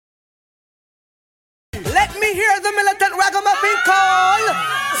Let me hear the militant ragamuffin call.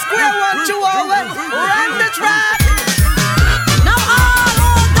 Square one, two over. Run the track. Now all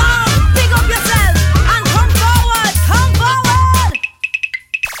hold down. Pick up yourself and come forward. Come forward.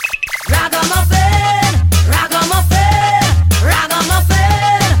 Ragamuffin, ragamuffin,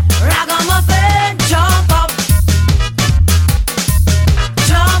 ragamuffin, ragamuffin. Jump up.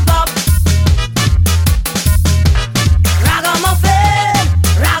 Jump up. Ragamuffin,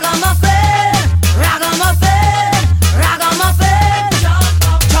 ragamuffin, ragamuffin, ragamuffin.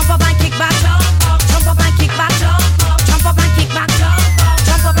 Jump up and kick back. Jump up and kick back. Jump up and kick back.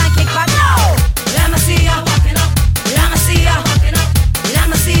 Jump up and kick back. No. Let me see ya walking up. Let me see ya walking up. Let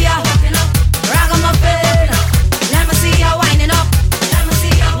me see ya walking up. Ragamuffin. Let me see ya winding up. Let me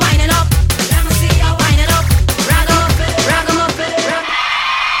see ya winding up. Let me see ya winding up. Ragamuffin, ragamuffin.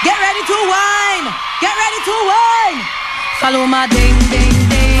 Get ready to wine. Get ready to wine. Follow my ding ding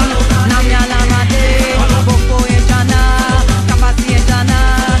ding. Nam ya la ma ding. Boko e jana. Kapasi e jana.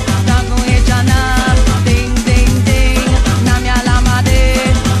 Dago e jana. Ding ding ding. Nam ya la ma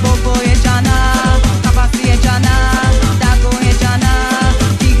ding. Boko e jana. Kapasi e jana. Dago e jana.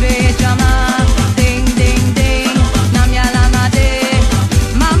 Tigre e jama. Ding ding ding. Nam ya la ma ding.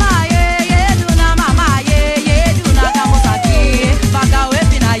 Mama ye ye duna. Mama ye ye duna. Kamosaki. Baga we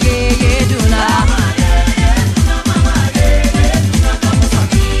pina ye ye duna.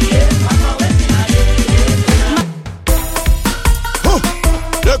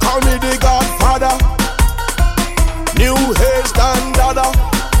 They call me the Godfather, new hair standard.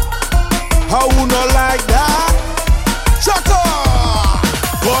 How you not like that? Shut up!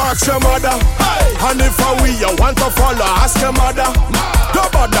 Go ask your mother. And if we you want to follow, ask your mother.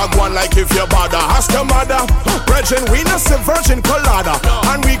 Don't bother go on like if you bother, ask your mother. Virgin, we not say virgin colada,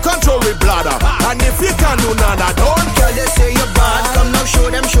 and we control with bladder. And if you can do nada, don't Girl, they say you're bad. Come now, show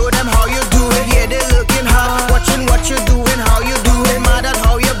them how you do it. Yeah, they looking hot, watching what you doing, how you do it. Mad at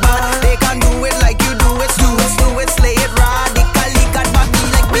how you bad. They can do it like you do it. Do it, slay it radically. Got body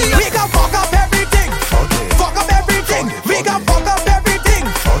like me. We can fuck up everything. Fuck up everything. We can fuck up everything.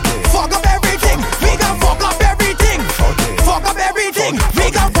 Fuck up everything. We can fuck up everything. Fuck up everything.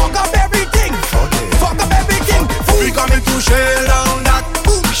 We can fuck up everything. Fuck up everything. we coming to shell down that.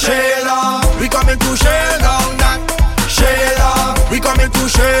 Shell we coming to shell down that. Shell we coming to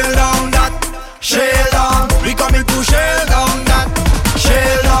shell down that. Shell we coming to shell down that.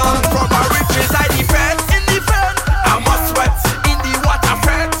 Shell from a rich inside the fence. In the fence, I must sweat. In the water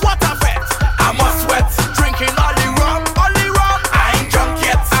fret. I must sweat. Drinking all the rum. I ain't drunk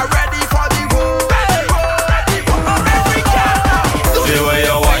yet. I'm ready for the road. Ready for every girl. The way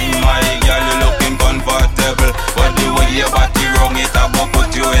you wine, my girl, you looking comfortable. But the way your body wrong, it about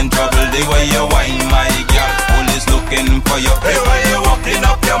put you in trouble. The way you wine, my girl, police looking for you. The way you walking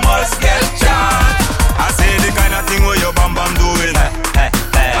up, you must get charged. I say the kind of thing where your bam bam doing.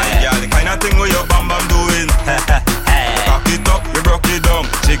 My girl, the kind of thing where your bam bam doing. Cock it up, you broke it down.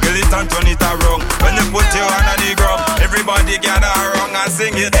 Jiggle it and turn it around. When you put your hand on the ground, everybody gather around and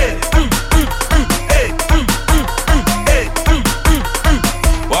sing it.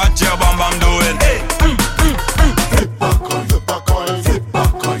 What your bam bam doing? Flip back on, flip back on, flip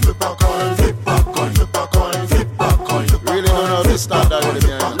back on, flip back on, flip back on, flip back on, flip back on. Really don't know this start that really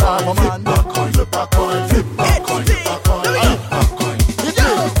again. Nah, man. Flip back on, flip back on, flip back on, flip back on, flip back on.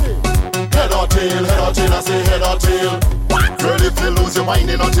 Head or tail, I say head or tail. Girl, if you lose your mind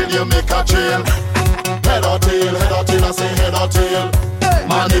until you make a trail. Head or tail, I say head or tail.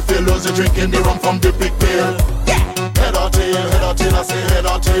 Man, if you lose your drinking the rum from the big pail. Head or tail, I say head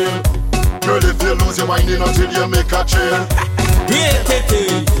or tail. Girl, if you lose your mind until you make a trail.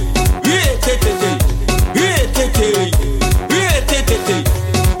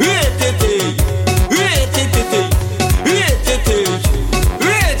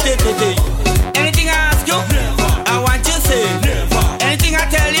 Anything I ask you, I want you to say. Anything I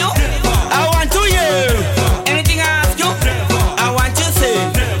tell you, I want to hear. Anything I ask you, I want you to say.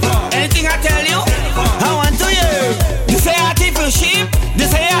 Anything I tell you, I want to hear. You say I take for sheep, they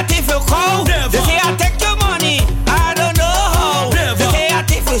say I take for cow. They say I take your money, I don't know how. They say I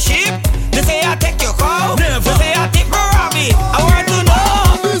take for sheep, they say I take your cow. They say I take for Robbie, I want to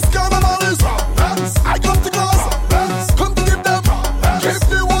know. This carnival is dance. I come to cause dance. Come to give them dance. Give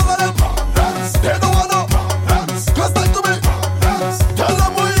the one of them dance. They don't wanna dance. Cause like to me dance. Tell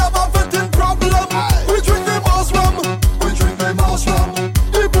them we have a fitting problem. We drink the most rum.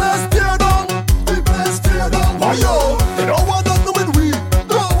 The place tear down. Why yo? They don't want nothing with we.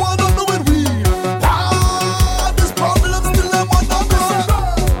 This problem still them on the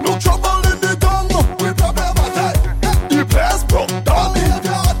ground. No trouble in the tongue. We problematic. The place broke down.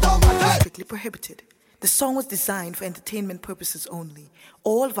 Strictly prohibited. The song was designed for entertainment purposes only.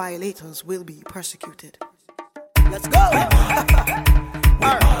 All violators will be persecuted. Let's go!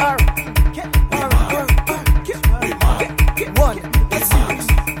 One,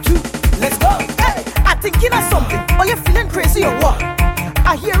 two, let's go! Hey, I thinking of something, are you feeling crazy or what?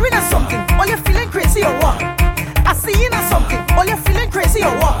 I hearing of something, are you feeling crazy or what? I seeing of something, are you feeling crazy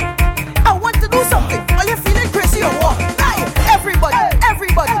or what? I want to do something, are you feeling crazy or what? Hey, everybody,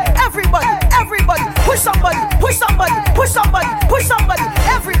 everybody, everybody, everybody, push somebody, push somebody, push somebody, push somebody,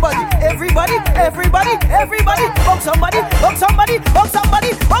 everybody, everybody, everybody, everybody, bump somebody, bump somebody, bump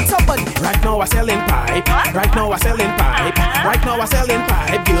somebody, bump somebody. Right now I'm selling pipe, right now I'm selling pipe, right now I'm selling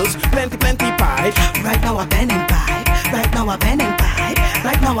pipe, girls, plenty pipe. Right now I'm bending pipe, right now I'm bending pipe,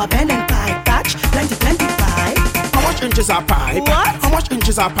 right now I'm bending pipe, touch, plenty pipe. How much inches are pipe? What? How much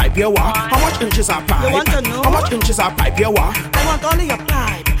inches are pipe you want? How much inches are pipe? You want to know? How much inches are pipe you want? I want all of your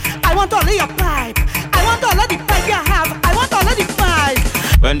pipe, I want all of your pipe, I want all of the pipe you have, I want all of the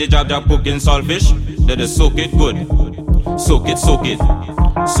pipe. When the jab cooking saltfish, they just soak it good. Soak it, soak it,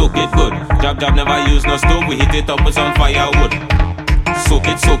 soak it good. Jab never use no stove, we hit it up with some firewood. Soak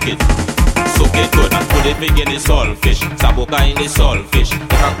it, soak it, soak it good. And put it big in the saltfish, saboka in the saltfish.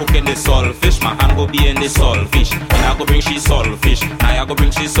 If I cook in the saltfish, my hand go be in the saltfish. And I go bring she saltfish, now I go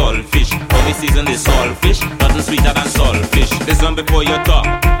bring she saltfish. How we season the saltfish, nothing sweeter than saltfish. Listen before you talk,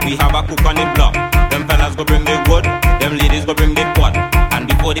 we have a cook on the block. Them fellas go bring the wood, them ladies go bring the pot. And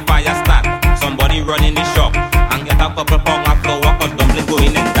before the fire start, somebody run in the shop and get a couple pound of flour, cause dumpling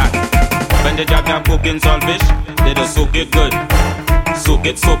going in that. When the jab cooking saltfish, they just soak it good. Soak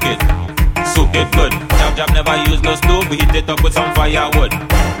it, soak it, soak it good. Jab never use no stove, we hit it up with some firewood.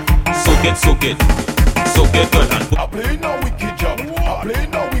 Soak it, soak it, soak it good. And I play no wicked job, I play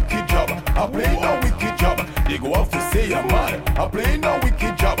no wicked job, I play no wicked job. They go off to say I'm mad. I play no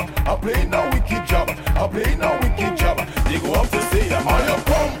wicked job, I play no wicked job, I play no wicked job. They go off to say I'm all you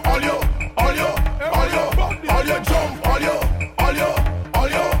come, all you jump, all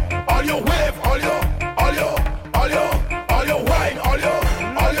you wave, all you wine, all you.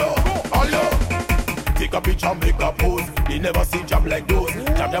 Take a picture, make a pose. They never see jab like those.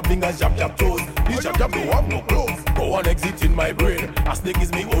 Jab fingers, jab toes. This jab don't have no clothes. Go on exit in my brain. A snake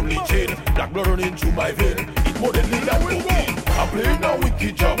is me only chain. Black blood running through my vein. It's more deadly than cocaine. I play no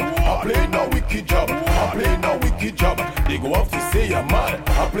wicked job, I play no wicked job, I play no wicked job. They go off to say I'm mad.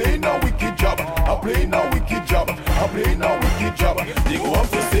 I play no wicked job, I play no wicked job, I play no wicked job. They go off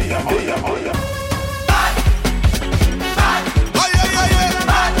to say I'm mad.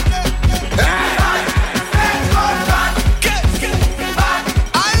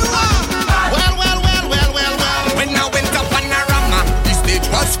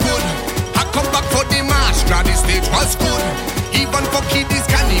 The stage was good. Even for kiddies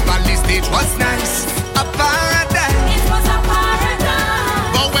carnival, the stage was nice. A paradise. It was a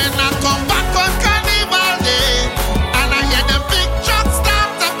paradise. But when I come back on carnival day, and I hear the big trucks start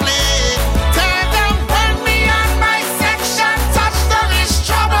to play, tell them when me and my section touch them is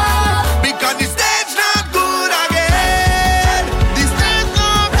trouble. Because the stage not good again. The stage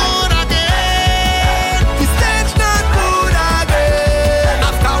not good again. The stage not good again.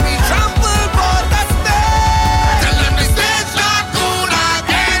 After we trample for the stage, tell them the stage not good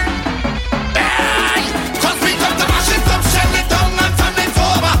again. Hey, 'cause we come to mash it up, shell it down and turn it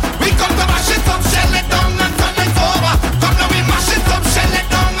over. We come to mash it up, shell it down and turn it over. Come now we mash it up, shell it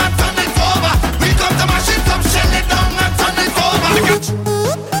down and turn it over. We come to mash it up, shell it down and turn it over.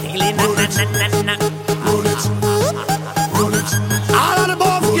 All of the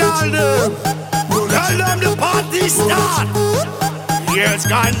both girl them, tell them the party start. Years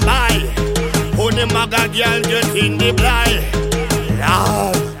gone by, who the maga girl get in the blind.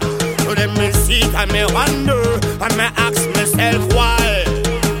 Love, so them me see and me wonder, and me ask myself why.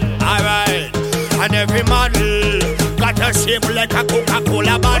 Alright, and every model got a shape like a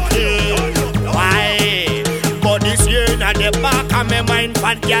Coca-Cola bottle. Why? But this year at the back of my mind,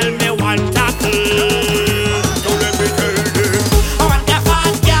 fat girl me want tackle. So let me tell them, I want a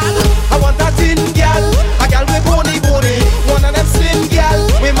fat gal, I want a thin gal, a gal with bony. One of them slim gal,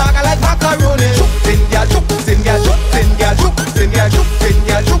 we maga like macaroni. Thin gal, thin gal, thin gal, thin gal, thin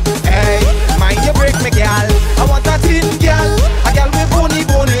gal. Hey, mind you break me gal. I want a thin gal, a gal with bony.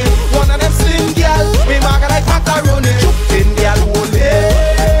 One of them slim gal, we maga like macaroni. Thin gal only,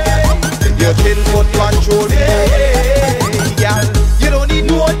 your thin foot control. Gal, you don't need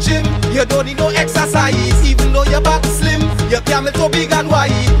no gym, you don't need no exercise. Even though your back slim, your camel so big and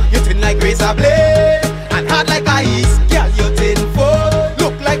wide. You thin like razor blade and hard like ice. Girl, you thin full,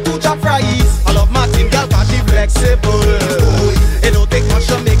 look like two chop fries. I love my thin girl 'cause she flexible. It don't take much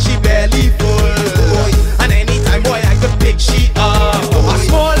to make she belly full.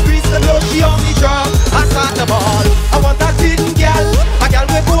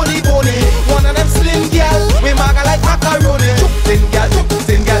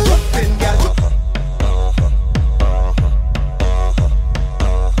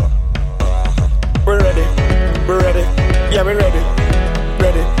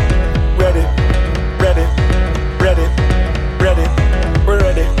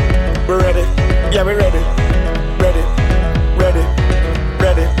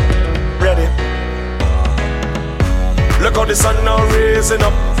 rising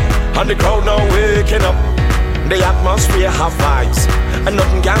up, and the crowd now waking up. The atmosphere have vibes, and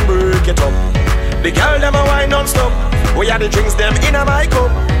nothing can break it up. The girl them a wine non-stop. We had the drinks them in a my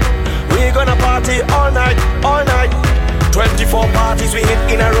cup. We gonna party all night, all night. 24 parties we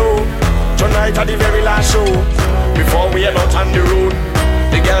hit in a row. Tonight at the very last show, before we head out on the road.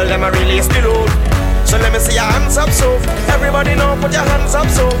 The girl them a release the load. So let me see your hands up, so everybody know, put your hands up,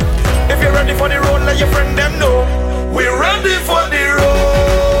 so if you're ready for the road, let your friend them know. We're ready for the road.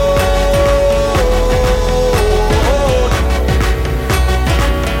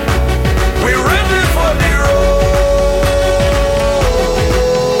 We're ready for the road.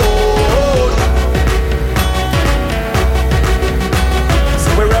 So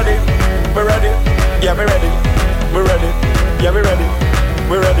we're ready, yeah, we're ready, yeah, we're ready,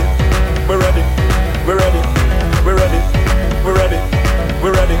 we're ready, we're ready, we're ready, we're ready, we're ready,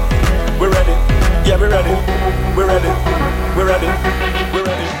 we're ready, we're ready, yeah, we're ready, we're ready, we're ready, we're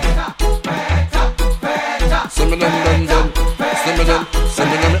ready.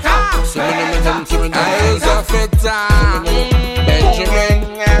 Eyes are feta,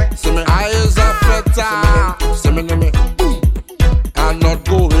 Benjamin. Eyes are feta. I'm not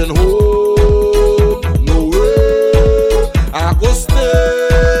going home, no way. I go stay,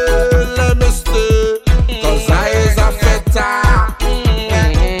 let me stay, 'cause eyes are feta.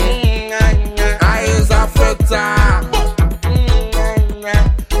 Eyes are feta.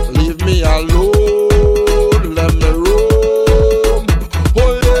 Leave me alone, let me roam.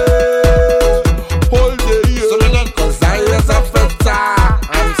 Hold it, yeah. 'Cause eyes are feta.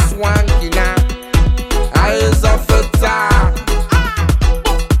 I'm swanky now. Eyes are feta.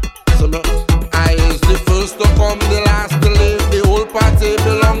 I is the first to come, the last to leave. The whole party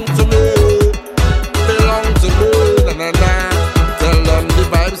belong to me, belong to me. Na-na-na. Tell them the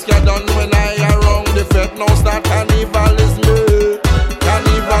vibes get done when I around. The fete now start, carnival is me,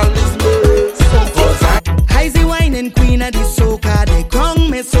 carnival is me. 'Cause I's the whining queen of the soca. They crown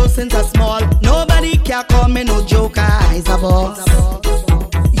me so since I small. Nobody can call me no joker. I's a boss.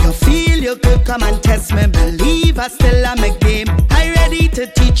 You feel you could come and test me. Believe I still am a game. I ready to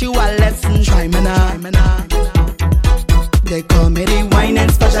teach you a lesson. Try me now. They call me the wine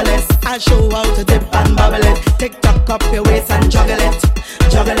and specialist. I show how to dip and bubble it. Tick-tock up your waist and juggle it.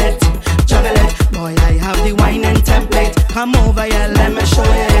 Juggle it, juggle it. Boy, I have the wine and template. Come over here, let me show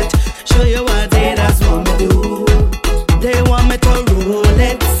you it. Show you what they just want me do. They want me to roll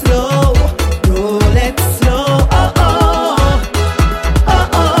it slow. Roll it slow. Oh, oh. Oh,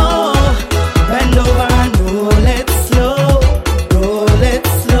 oh. Bend over and roll it slow. Roll it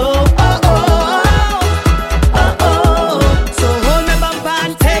slow. Oh, oh. Oh, oh. So hold me bumper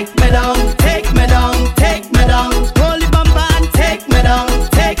and take me down. Take me down. Take me down. Hold the bumper and take me down.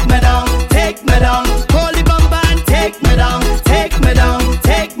 Take me down. Take me down. Hold the bumper and take me down. Take me down.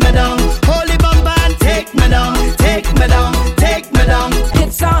 Take me down. Hold the bumper and take me down. Take me down. Take me down.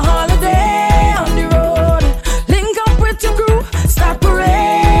 It's a holiday on the road. Link up with your crew, start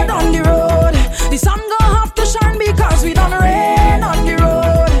parade on the road. The sun gon' have to shine because we done rain on the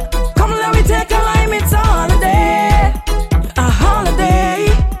road. Come let me take a lime, it's a holiday, a holiday.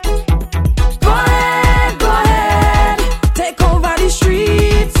 Go ahead, take over the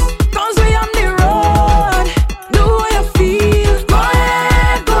streets, 'cause we on the road. Do what you feel. Go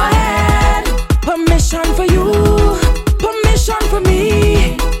ahead. Permission for you, permission for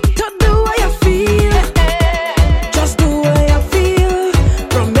me to do what you feel. Just do what you feel.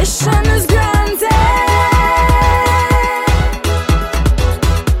 Permission is granted.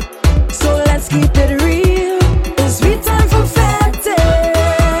 So let's keep it real. It's sweet time for fete.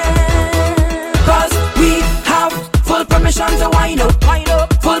 'Cause we have full permission to wind up,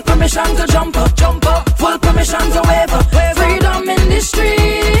 full permission to jump up, full permission to wave up. Freedom in the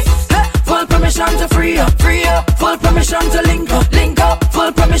streets. Full permission to free up, full permission to link up,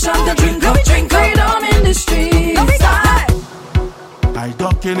 full permission to drink up. Freedom in the streets. I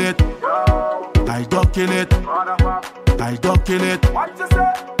duck in it, I duck in it, I duck in it,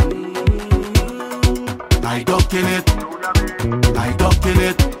 I duck in it, I duck in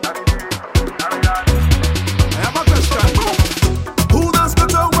it. I have a question. Who does go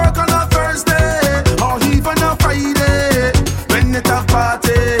to work on a Thursday or even a Friday when it have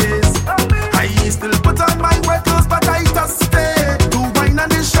parties? I still put on my wet clothes, but I just stay to wine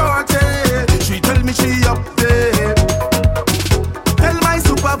and the shorty. She tell me she up there. Tell my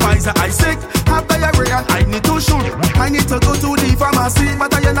supervisor I sick, have diarrhea and I need to shoot. I need to go to the pharmacy,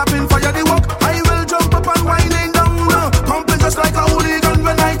 but I end up in fire the walk. I will jump up and whining down. Come play just like a hooligan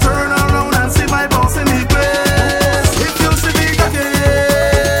when I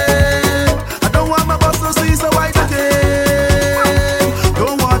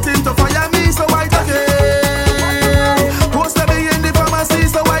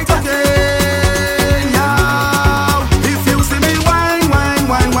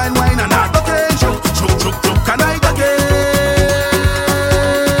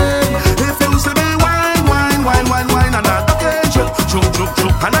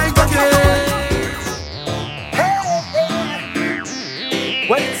right again.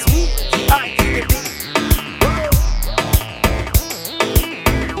 Well, it's me, I keep it big.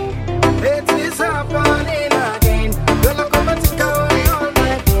 It is happening again. Gonna come and take away all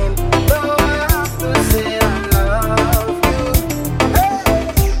my pain. Though I have to say I love you. Hey,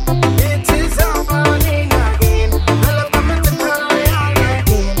 it is happening again. Gonna come and take away all my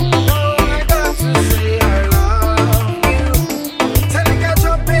pain. Though I got to say I love you. Telling you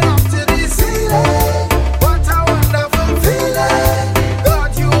jumping up to the ceiling. What a wonderful feeling.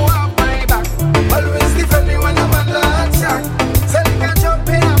 God, you have my back. Always defend me when I'm under attack. Telling you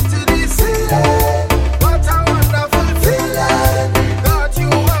jumping up to the ceiling. What a wonderful feeling. God, you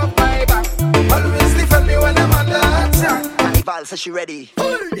have my back. Always defend me when I'm under attack. Carnival says she ready.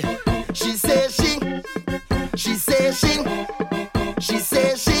 She says she, she says she, she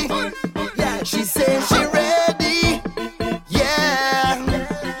says she, yeah, she says she ready, yeah,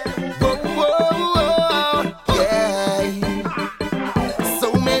 whoa, whoa, whoa, yeah.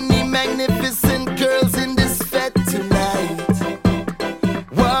 So many magnificent girls in this fete tonight.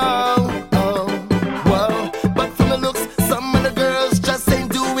 Whoa, oh, whoa. But from the looks, some of the girls just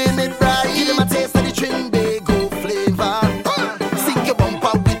ain't doing it right. Give them a taste of the Trinbago flavor. Sink your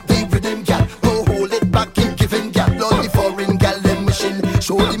bumper with the rhythm, gal. Go hold it back and giving gal. Lord, the foreign gal, them mission.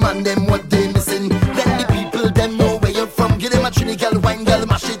 Show the man them what they missing. Let the people them know where you're from. Give them a Trini gal, wine gal,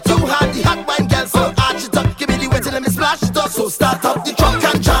 mash it. Too hard, the hot wine gal, so arch it up. Give me the wet and let me splash it up. So start up the truck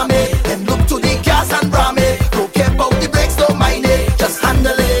and jam it. Then look to the gas and ram it. Don't care about the brakes, don't mind it. Just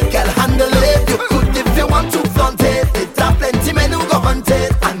handle it, gal, handle it. You could if you want to flaunt it. It have plenty men who go hunt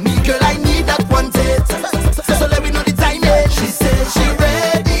it. And me, girl, I need that want it. So let me know the timing. She says she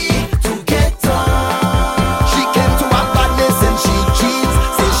ready to get on. She came to our badness and she cheats.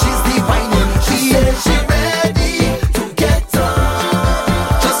 Say she's the whining. She says she ready to get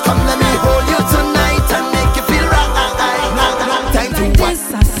on. Just come let me hold you tonight and make you feel right. Time to what?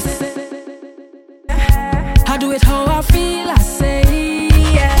 I do it how I feel, I say,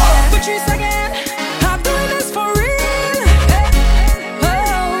 yeah. Patrice again, I'm doing this for real.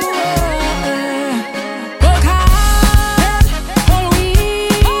 Work hard all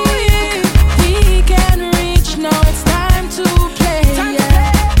week. We can reach, now it's time to play.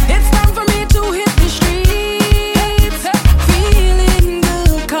 It's time for me to hit the streets. Feeling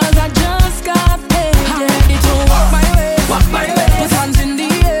good, cause I just got paid. I'm ready to walk my way, put hands in the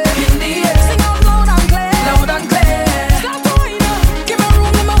air, sing out loud and clear, Start to wind up, give me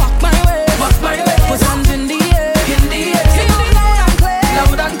room, let me walk my way, put hands in the air, sing out loud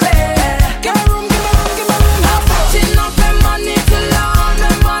and clear, give me room, I'm putting up my money till all my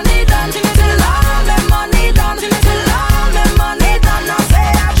money done, till all my money done, till all my money done. I say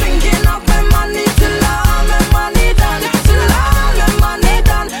I'm drinking up my money till all my money done, till all my money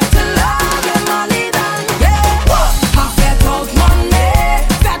done, till all my money done. Yeah, I fed out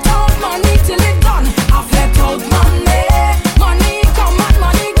money till it done. I fed out money come and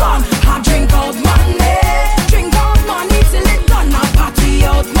money gone. I drink out money till it done. I party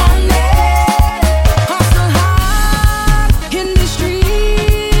out money, hustle hard in the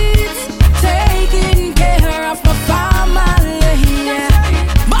streets, taking care of my family.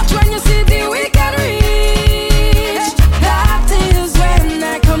 But when you see the weekend reach, that is when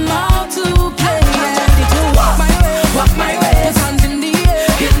I come out to play. Ready to walk my way, put hands in the air,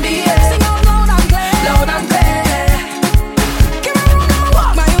 sing out loud and clear. Give me room, I'ma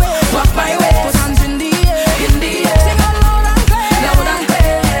walk my way, put hands in the air, sing out loud and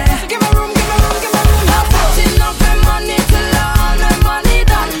clear. Give me room, I'm putting up my money till all my money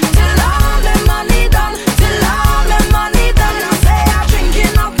done, till all my money done, till all my money done. I say I'm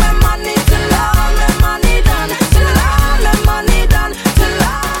drinking up my money till all my money done, till all my money done, till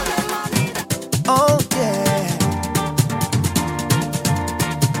all my money done. Oh yeah,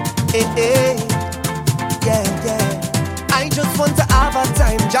 yeah. I just want to have a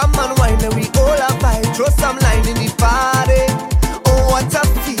time, jam and wine, and we all have vibe. Throw some line in the party. Oh, what a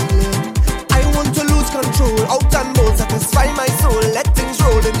feeling! I want to lose control, out and bold, satisfy my soul. Let things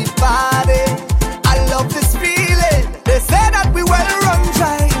roll in the party. I love this feeling. They say that we well run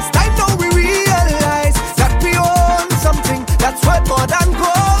dry. It's time now we realize that we own something that's worth more than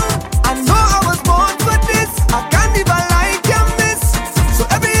gold. I know I was born for this. I can't even like you miss. So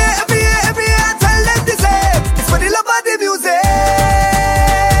every year, I tell them this. It's for the love of the music.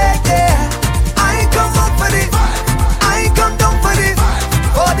 Yeah, I come up for it. I come down for it.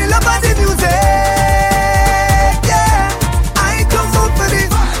 For the love of the music. Yeah, I come up for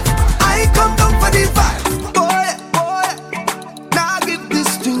it. I come down for the vibe. Boy, now give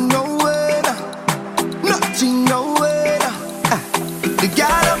this thing no way. Nothing no way. The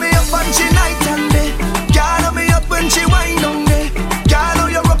girl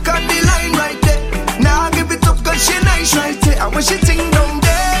when she ting down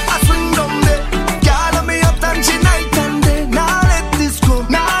there, I swing down there. Girl, I'm me up and she night and day. Now let this go,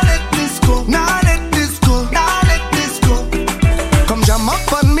 now let this go, now let this go, now let this go. Come jam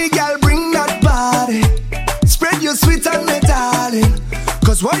up on me, girl, bring that body. Spread your sweet and me darling.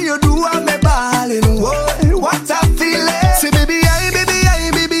 Cause what you do, I'm me balling. Whoa, what a feeling. Say baby,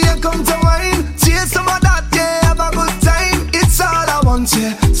 I come to wine. Chase some of that, yeah, have a good time. It's all I want,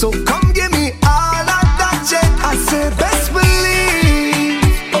 yeah. So come give me all of that, yeah. I say best believe.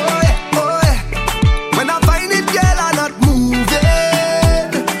 Oh yeah. When I find it, girl, I'm not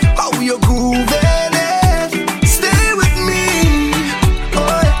moving. How you grooving it? Stay with me.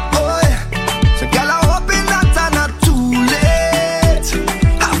 Oh yeah. So girl, I'm hoping that I'm not too late.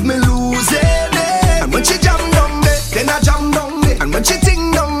 Have me losing it. And when she jam down there, then I jam down there. And when she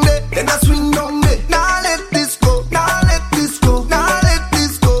ting down there, then I swing down there. Now let this go, now let this go, now let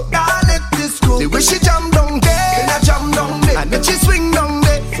this go, now let this go. The way she jam down there, then I jam down there. And then she swing down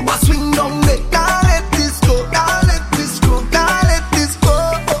there, so I swing down there. Now let this go, now let this go, now let this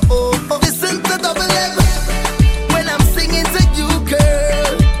go. Listen to double M when I'm singing to you,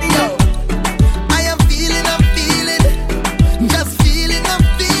 girl. Yo, I am feeling, just feeling, I'm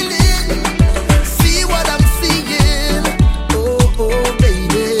feeling. See what I'm seeing. Oh,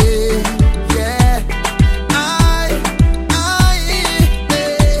 baby, yeah.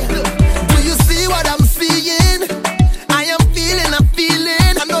 Do you see what I'm seeing? I am feeling, I'm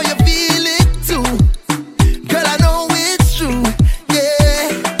feeling. I know you feel it too. Girl, I know it's true,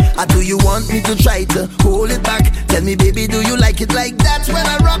 yeah. Do you want me to try to hold it back? Tell me, baby, do you like it like that when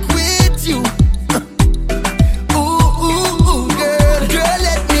I rock with you? Ooh, girl. Girl,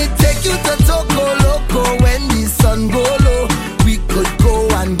 let me take you to Toco Loco when the sun go low. We could go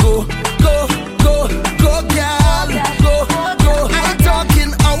and go, girl. Go. I'm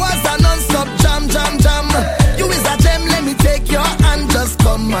talking hours and non-stop jam. You is a gem, let me take your hand, just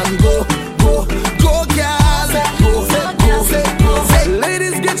come and go, girl. Go.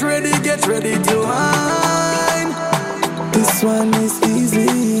 Ladies, get ready to wine. This one is easy.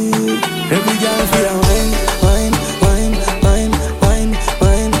 Every girl feel wine.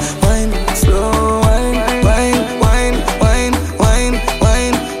 Slow wine.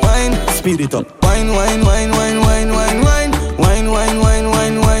 Speed it up. Wine.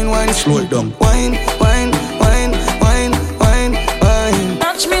 Slow it down. Wine.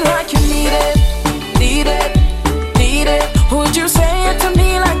 Touch me like you need it. Would you say it to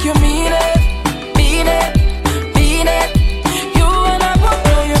me like you mean it? Beat it. You and I both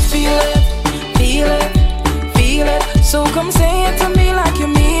know you feel it. So come say it to me like you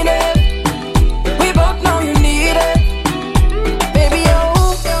mean it. We both know you need it. Baby,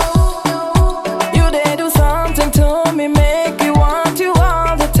 you dare do something to me, make me want you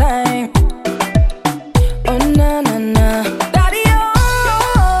all the time. Oh, na. Daddy,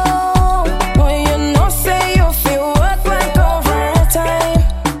 boy, you know, say you feel worth like overtime.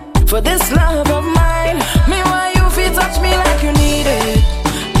 For this love of mine, me why you feel touch me like you need it.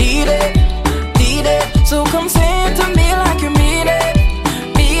 So come say it to me like you mean it.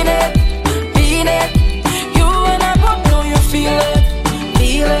 Beat it. You and I both know you feel it.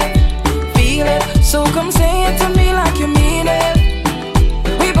 So come say it to me like you mean it.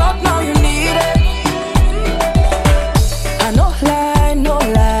 We both know you need it. I no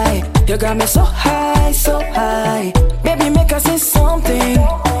lie. You got me so high. Baby, make us say something.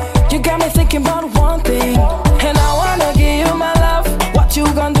 You got me thinking about one thing. And I wanna give you my love. What you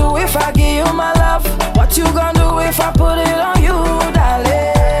gonna do if I give you my love? What you gonna do if I put it on you,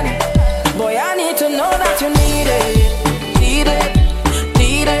 darling? Boy, I need to know that you need it.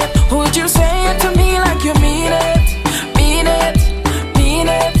 Would you say it to me like you mean it? Mean it.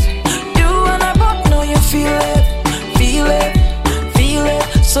 You and I both know you feel it.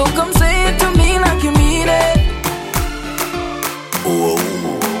 So come say it to me like you mean it. Whoa.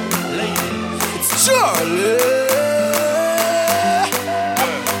 It's Charlie.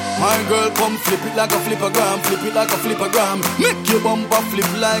 My girl, come flip it like a flippergram. Make your bumper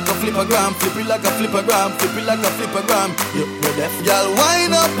flip like a flippergram. Flip it like a flippergram. You're deaf. Girl,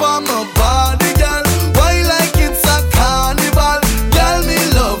 wind up on my body, girl. Why like it's a carnival? Girl, me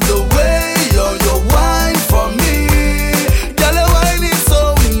love the way you wine for me. Girl, your wine is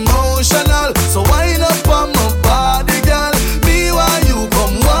so emotional. So wind up on my body, girl. Me while you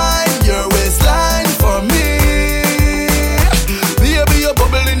come wine your waistline for me. Baby, you're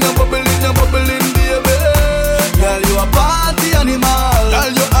bubbling, baby. Girl, you a party animal.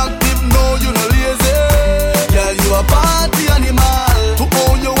 Girl, you active, no, you no lazy. Girl, you a party animal. To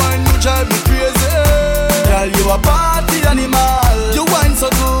own your wine, you drive me crazy. Girl, you a party animal. You wine so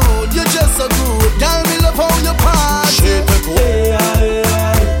good, you just so good. Girl, me love how you party. Shake it,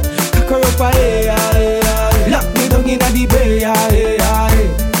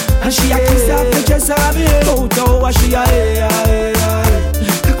 what she a hey, hey,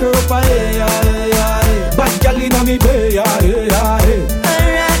 hey. Cock her up a hey, hey, hey. Bad girl inna me bay, hey, hey.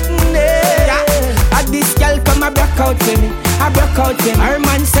 This girl come a broke out for me, a broke out for me. Her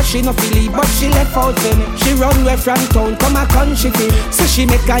man say she no feel it, but she left out for me. She run away from town, come a country feel. So she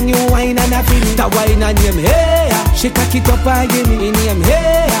make a new wine and a feel. The wine and name hey, she cock it up and give me name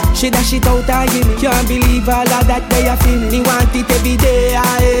hey. She dash it out and give me. Can't believe all of that they a feel. Me want it every day,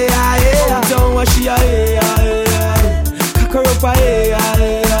 hey, hey. Don't want she a hey, hey. Cock her up a hey,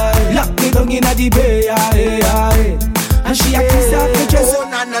 hey. Lock me down inna the bay, hey, hey. And she a kiss off the dress. Oh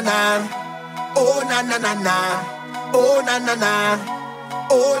na na na. Oh na na na na, oh na na na,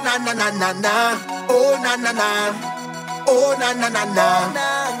 oh na na na na na, oh na na na, oh na na na na,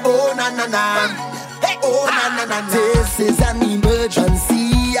 oh na na na, oh na na na. This is an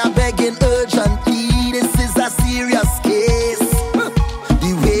emergency, I'm begging urgently. This is a serious case.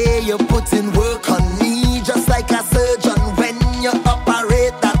 The way you put in work on me, just like a surgeon when you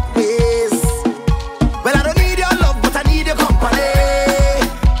operate that ways. Well, I don't need your love, but I need your company.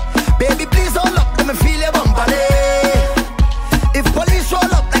 Baby, please hold up, let me feel your bumper. If police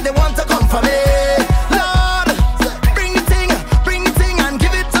roll up like they want to come for me, Lord, bring the thing and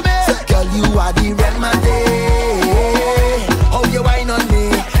give it to me. Girl, you are the remedy. How you whine on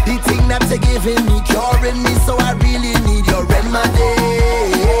me, the thing that you're giving me, curing me, so I really need your remedy.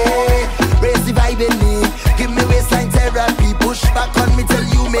 Raise the vibe in me, give me waistline therapy, push back on me till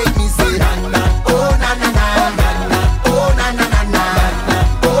you make me say na na, oh na na na, oh na na na na.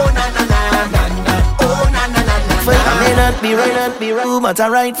 Be right, but I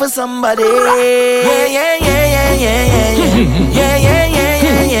write for somebody. Yeah, yeah, yeah, yeah, yeah, yeah, yeah, yeah,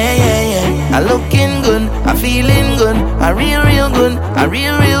 yeah, yeah, yeah, yeah. I looking good, I feeling good, I real good, I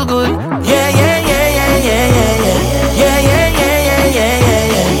real good. Yeah, yeah, yeah, yeah, yeah, yeah, yeah, yeah, yeah, yeah, yeah,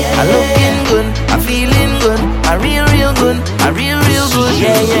 yeah, yeah. I looking good, I feeling good, I real good, I real good.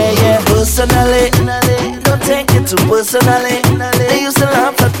 Yeah, yeah, yeah. Personally, don't take it too personally. They used to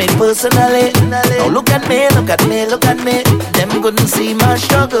laugh at me personally. Now look at me, look at me, look at me. Them couldn't see my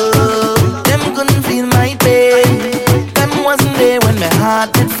struggle, them couldn't feel my pain. Them wasn't there when my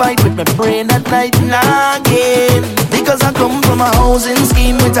heart did fight with my brain at night again. Because I come from a housing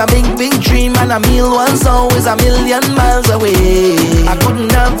scheme with a big dream, and a meal was always a million miles away. I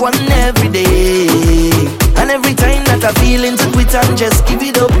couldn't have one every day. And every time that I feel into quit and just give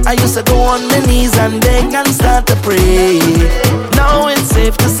it up, I used to go on my knees and beg and start to pray. Now it's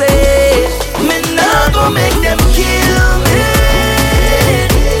safe to say, me not gonna make them kill me.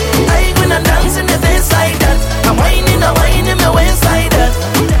 I ain't gonna dance in the face like that. I'm whining my waist like that.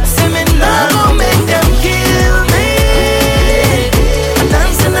 Say me not gonna make them kill me.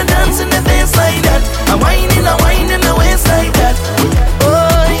 I dance in the face like that. I'm whining my waist like that.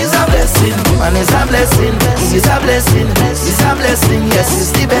 Oh, it's a blessing, and it's a blessing. It's a blessing, it's a blessing. Yes,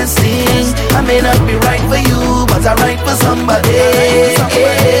 it's the best thing. I may not be right for you, but I'm right for somebody. It's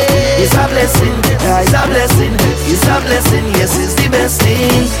a blessing, it's a blessing, it's a blessing. Yes, it's the best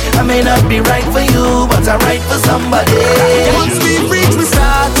thing. I may not be right for you, but I'm right for somebody. Once we reach, we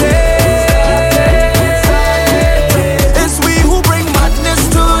started. It's we who bring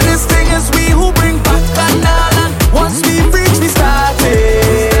madness to this thing. It's we who bring back and once we reach, we started.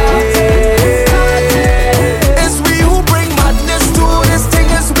 It's we who bring madness to this thing.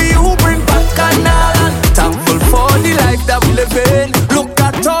 It's we who bring back and thankful for the life that we live in. Look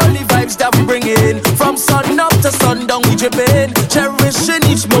at all the vibes that we bring in. From sun up to sundown we drippin', cherishing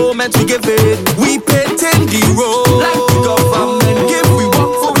each moment we give it. We painting the road like the government give we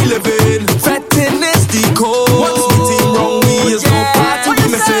work for we living. Fetting is the code. What's the team wrong? We is no party we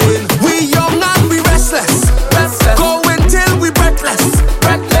missing. We young and we restless, going till we breathless.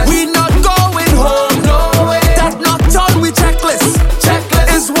 We not going home, no way. That not all we checklist.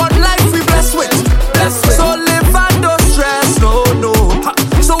 Is one life we blessed with. So live and don't stress, no.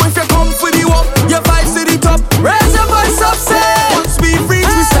 So if you come for the walk, your vibes to the top. Raise your voice up, say. Once we reach,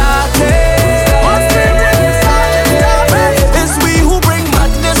 we started. Once we reach, we started.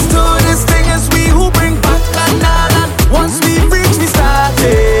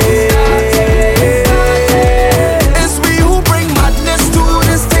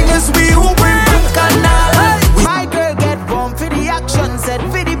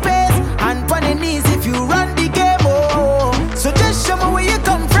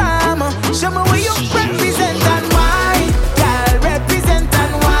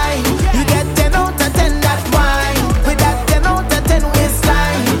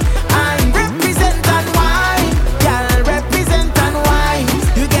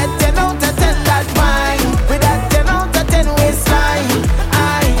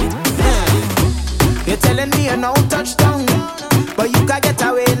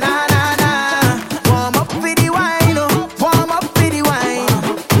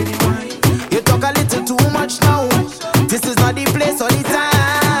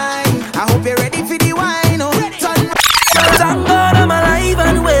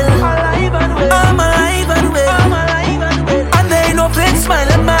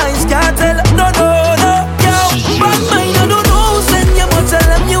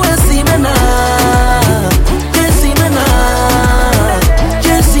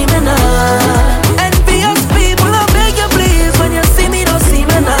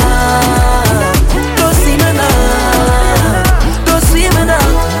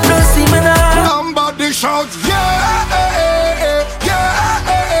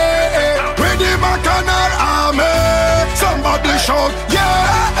 shout,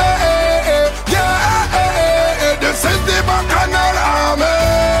 this is the Bacchanal Army.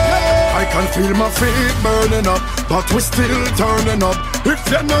 I can feel my feet burning up, but we still turning up. If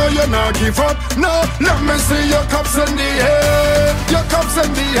you know you're not give up, no, let me see your cups in the air. Your cups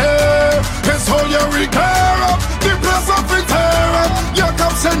in the air. It's all you repair up, the place of it tear up. Your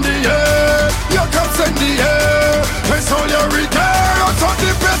cups in the air. Your cups in the air. It's all you repair up, so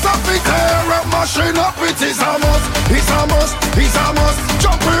the place of it tear up. Mashing up, it is a must. It's a must. It's a must.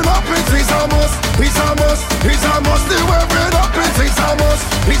 Jumping up, it is a must. It's a must. It's a must. The wearing up, it is a must.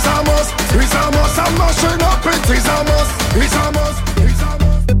 It's a must. It's a must. I'm mashing up, it is a must. It's a must. It's a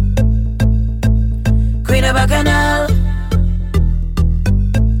must. Queen of Bacchanal.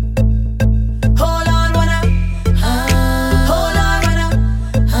 Hold on, wanna. Hold on, wanna.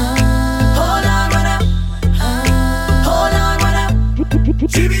 Hold on, wanna. Hold on, wanna.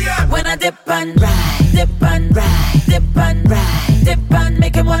 When I dip and ride, dip and ride, dip and ride, dip and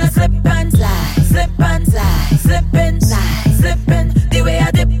make him wanna slip and slide, slip and slide, slip inside, slipping. The way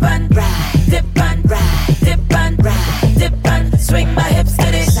I dip and ride, dip and ride, dip and ride, dip and swing my hips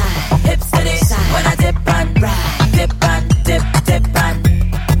to the side, hips to the side. When I dip and ride, dip and dip, dip and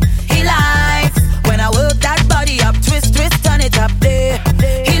he likes when I work that body up, twist, twist, turn it up there.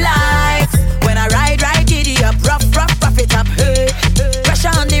 He likes when I ride, ride, giddy up, rough, rough, rough it up. Hey,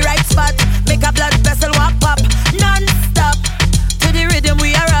 pressure on the right spot, make a blood vessel walk up, non-stop to the rhythm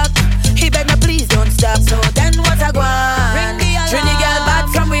we are rock. He beg me please don't stop. So then what I go on? Trini girl back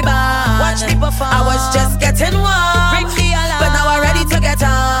from we bar. Watch me perform. I was just getting warm, but now I'm ready to get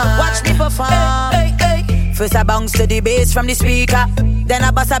on. Watch me perform. Hey, hey, hey. First I bounce to the bass from the speaker, then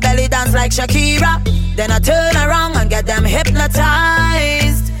I bust a belly dance like Shakira, then I turn around and get them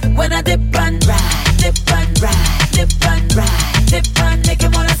hypnotized. When I dip and ride, dip and ride, dip and ride, dip and make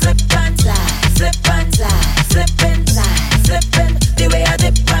him wanna slip and slide, slip and slide, slip inside, slipping. The way I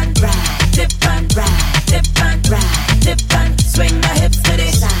dip and ride, dip and ride, dip and ride, dip and swing my hips to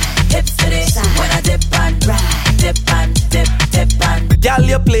the side, hips to the side. When I dip and ride, dip and dip, dip and. Girl,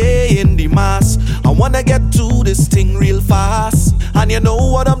 you play in the mass. I wanna get to this thing real fast, and you know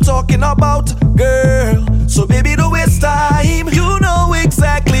what I'm talking about, girl. So baby, don't waste time. You know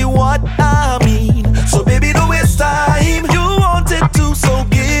exactly what I mean. So baby, don't waste time. You want it too, so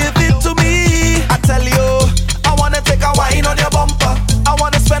give it to me. I tell you, I wanna take a wine on your bumper. I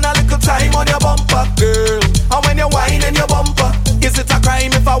wanna spend a little time on your bumper, girl. And when you whine in your bumper, is it a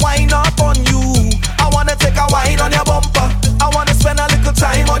crime if I whine up on you? I wanna take a wine on your bumper. I wanna spend a little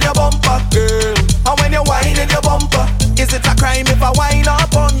time on your bumper, girl. And when you whine in your bumper, is it a crime if I whine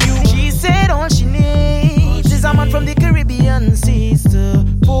up on you? She said all she needs is a man from the Caribbean seas to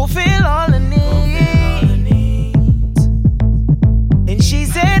fulfill all her needs. And she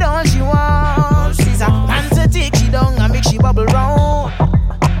said all she wants is a man to take she down and make she bubble round.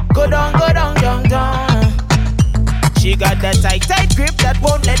 Go down, down, down. She got that tight, tight grip that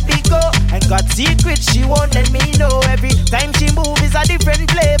won't let me go, and got secrets she won't let me know. Every time she moves is a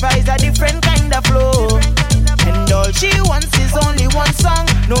different flavor, is a different kind of flow. And all she wants is only one song.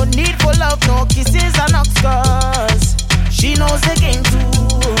 No need for love, no kisses and no scars. She knows the game too.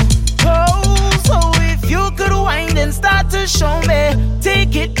 Oh, so if you could wind and start to show me,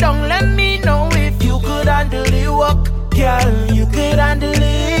 take it down, let me know if you could handle the work. Girl, you could handle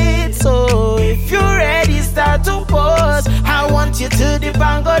it. So if you're ready, start to pose. I want you to dip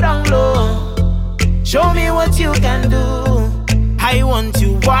and go down low. Show me what you can do. I want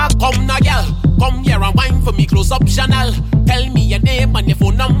you walk. Come now, girl. Come here and wine for me, close up Chanel. Tell me your name and your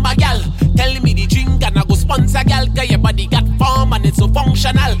phone number, girl. Tell me the drink and I go sponsor, girl. Cause your body got form and it's so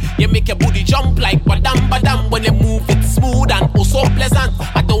functional. You make your booty jump like badam badam. When you move it smooth and oh so pleasant.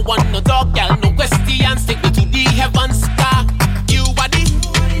 I don't want no talk, girl, no questions. Take me to the heavens, car. You are the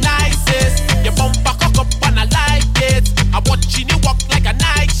nicest. Your bumper cock up and I like it. I'm watching you walk like a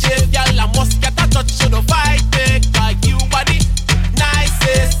night shift, girl. I must get a touch so don't fight it. Cause you are the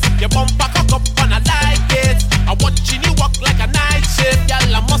nicest. Your bumper cock up and I like it. I'm watching you walk like a night shift,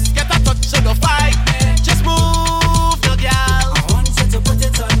 girl. I must get a touch so don't fight it. Just move, no girl. I want you to put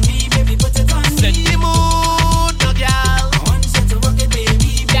it on me, baby, put it on me. Set the mood, no girl. I want you to rock it,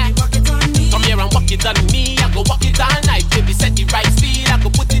 baby, baby, rock it on me. Come here and walk it on me, I go walk it all night, baby. Set the right speed, I go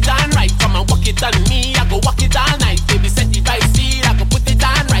put it on right. Come and walk it on me, I go walk it all night, baby. Set the right speed, I go put it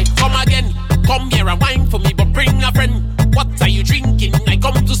on right. Come again, come here and wine for me, but bring a friend. What are you drinking? I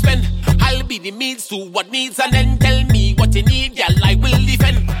come to spend. I'll be the means to what needs, and then tell me what you need, girl. I will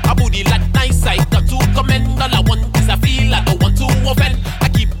defend. A booty like nice, I got to commend. All I want is a feel, I don't want to offend. I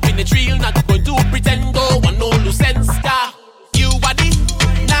keep in it real, not going to pretend. Go on no loose ends, star. You are the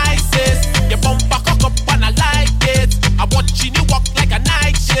nicest. Your bumper cock up and I like it. I'm watching you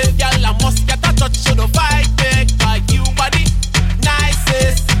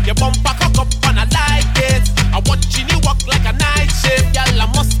Your bumper cock up and I like it. I watching you walk like a night shift. Girl, I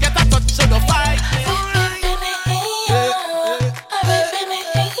must get a touch of the fight.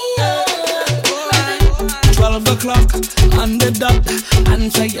 12 o'clock on the dot.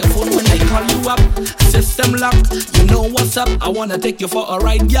 Answer your phone when I call you up. System lock, you know what's up. I wanna take you for a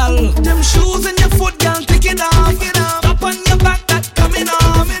ride, girl. Them shoes in your foot, girl, take it off. Top on your back, that coming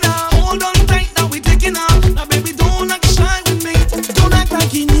off. Hold on tight, now we taking off. Now baby, don't act shy with me. Don't act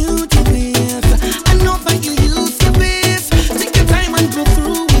like you new to this. I know that you used to this. Take your time and go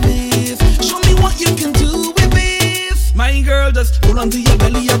through with this. Show me what you can do with this. My girl, just hold on to your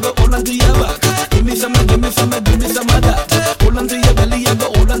belly, I go hold on to your back. Give me some, give me some, give me some of that. Hold on to your belly, I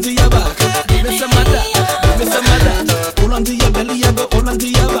go hold on to your back. Give me some of that, give me some of that. Hold on to your belly, I go hold on to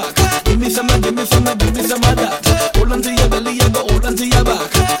your back. Give me some, give me some, give me some of that. Hold on to your belly, I go hold on to your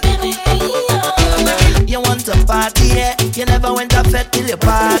back. You want to party, yeah? You never went to fed till you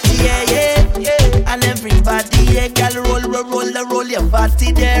party, yeah, yeah, yeah. And everybody, yeah, girl, roll your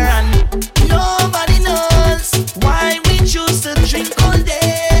body there, and nobody knows why we choose to drink all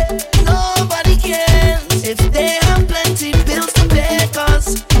day. Nobody cares if they have plenty bills to pay,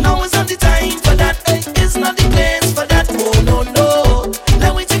 'cause now is not the time for that. It's not the place for that. Oh no no,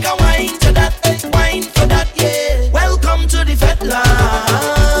 let me take a wine to that, wine for that, yeah. Welcome to the fed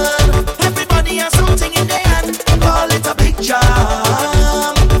land. Everybody has something in their hand. Call it a big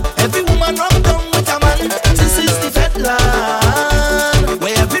jam. Every woman rub down with a man. This is the fed land,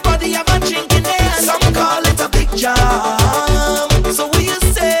 where everybody have a drink in their hand. Some call it a big jam. So what you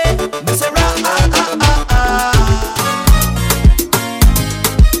say? Me say ra ah ah ah ah.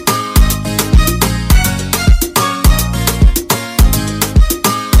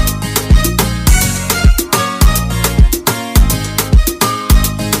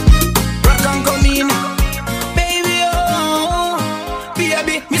 Rock and come in, baby, oh,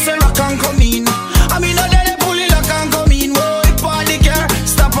 baby, me say rock and come in. I mean, no they pull it lock and come in. Whoa, if all the car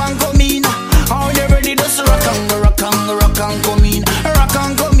stop and come in. How they ready to rock and come in, rock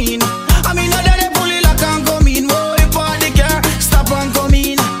and come in. I mean, no they pull it lock and come in. Whoa, if all the car stop and come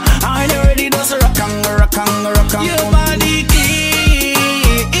in. How they ready to rock and your body clean,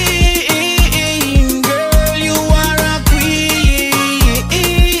 girl, you are a queen.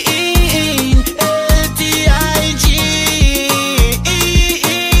 LTIG,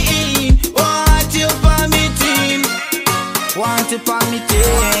 want you for me team, want it for me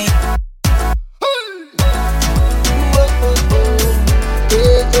team.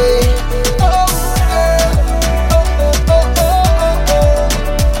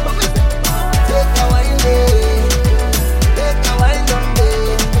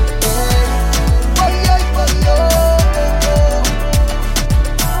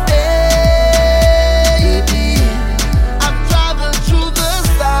 I've traveled through the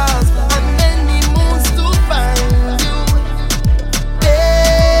stars and many moons to find you,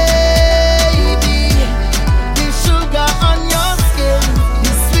 baby. The sugar on your skin,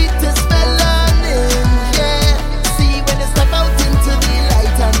 the sweetest melanin, yeah. See when you step out into the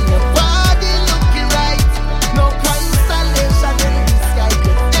light and your body looking right. No constellation in the sky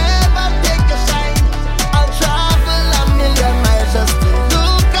could ever take your shine. I'll travel a million miles just to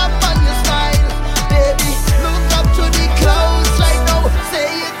look up on your smile, baby. Look up to the clouds right now. Say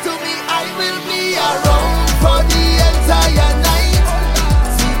it to me, I will be around for the entire night.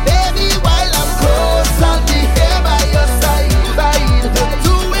 See, baby, while I'm close, I'll be here by your side. You're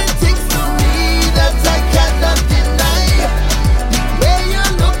doing things to me that I cannot deny. The way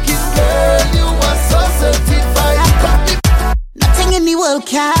you're looking, girl, you are so certified. Nothing in the world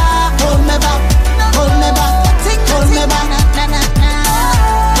can hold me back, hold me back, hold me back,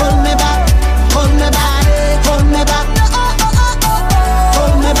 hold me back, hold me back, hold me back,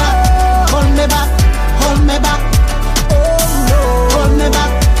 hold me back, hold me back, hold me back, oh no, hold me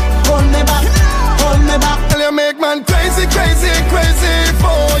back, hold me back, hold me back. Girl, you make man crazy, crazy, crazy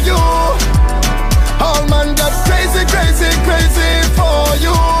for you. All man got crazy, crazy, crazy for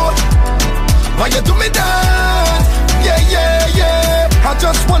you. Why you do me that? Yeah, yeah, yeah. I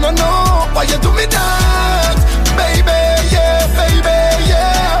just wanna know why you do me that, baby, yeah, baby,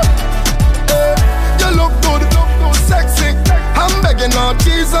 yeah. You look good, sexy. I'm begging, Lord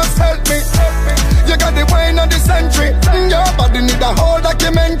Jesus, help me. You got the wine of the century. Your body need a whole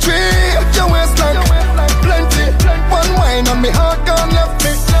documentary. Your waistline, plenty. One wine on me heart gone left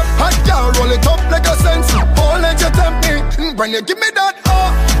me. Hot girl, roll it up like a sense. Oh, let you tempt me. When you give me that,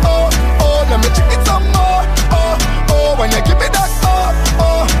 oh, oh, oh, let me check it some more. Oh, oh, when you give me that, oh,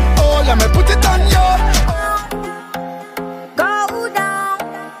 oh, oh, let me put it on you. Go down,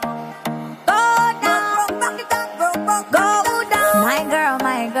 go down, go down. My girl,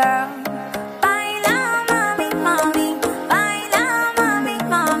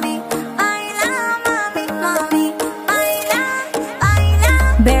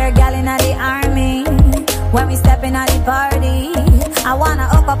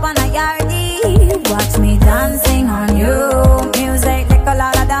 up on a yardie. Watch me dancing on you. Music like a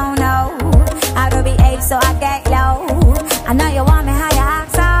lot I don't know. How to behave so I get low. I know you want me how you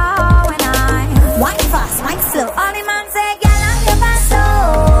act so when I wine fast, wine slow. All the man say, girl, I'm your fast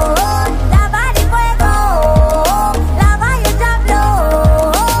slow. La body fuego. La body drop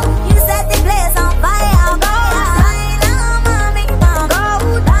low. You set the place on fire. Go, baila, mami, go,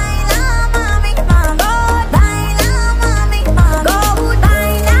 baila, mami, go, baila, mami, go,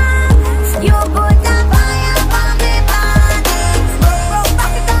 baila. You put the fire on me body. Go,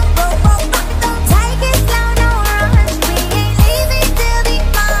 back it up, go, back it up. Take it slow, don't rush. We ain't leaving till the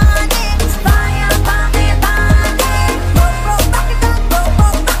morning. Fire on me body. Go, back it up, go,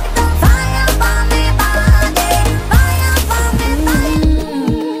 back it up. Fire on me body. Fire on me body.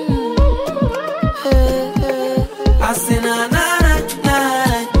 I say na na na na,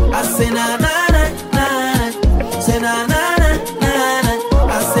 I say na na na na, say na na na na,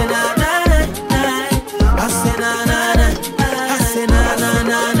 I say na na na na, I say na na na, I say na na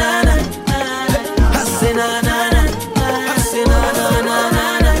na na, I say na na na, I say na na na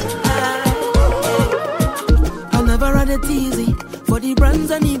na. I never had it easy for the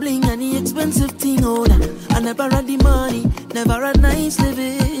brands and the bling and the expensive thing, oh that. I never had the money, never had nice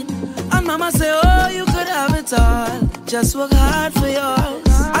living. And mama say, oh, you could have it all. Just work hard for yours.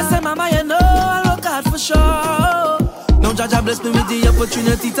 I say, mama, you know I'll work hard for sure. Now Jaja bless me with the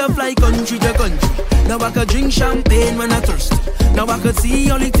opportunity to fly country to country. Now I could drink champagne when I thirst. Now I could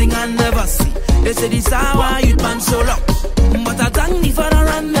see only thing I never see. They say this how youth man so rock. But I thank the father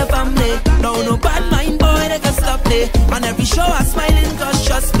and the family. Now no bad mind boy they can stop me. On every show I smiling cause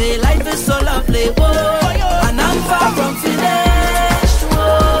trust me, life is so lovely. Whoa. And I'm far from finished.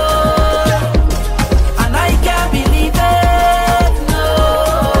 Whoa. And I can't believe it. No.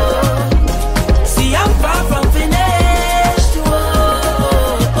 See I'm far from finished.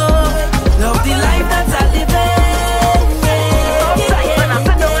 Whoa. Love the life that I live in.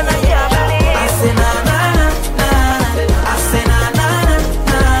 I say na na na na. I say na na na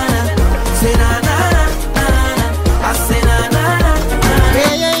na. Say na na na na. I say na na na na.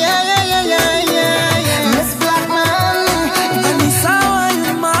 Yeah. Miss Black Man. And it's how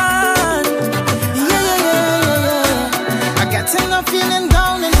you man. I got enough feeling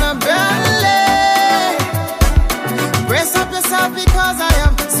down in my belly. Brace up yourself because I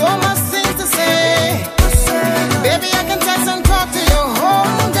have so much things to say. Baby, I can text and talk to you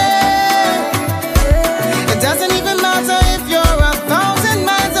whole day. It doesn't even matter if you're 1,000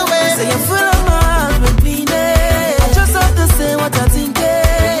 miles away. Say you're full of my heart with bleeding. I just have to say what I think. I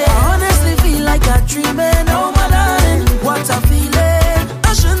honestly feel like I'm dreaming. Oh my darling, what I'm feeling.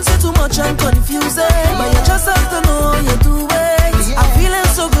 I shouldn't say too much, I'm confusing. But you just have to know how you do it. I'm feeling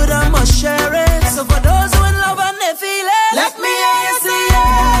so good, I must share it. So for those who in love and they feel it, Let me hear you say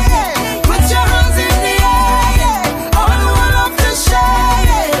yeah. Put your hands in the air. All who love to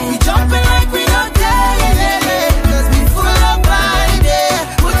share. We jumping like we don't care. Cause we full of vibe,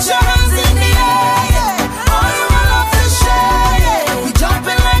 yeah. Put your hands in the air. All who love to share. We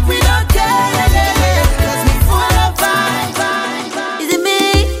jumping like we don't care. Cause we full of vibe. Is it me?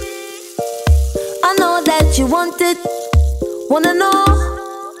 I know that you want it. Wanna know?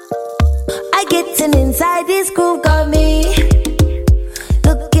 I getting inside this groove got me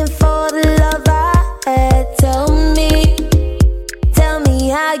looking for the love I had. Tell me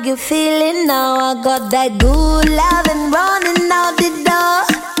how you feeling now. I got that good loving running out the door,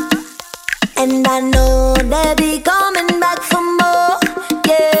 and I know they'll be coming back for more.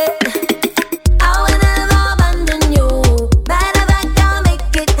 Yeah, I will never abandon you. Matter of fact, I'll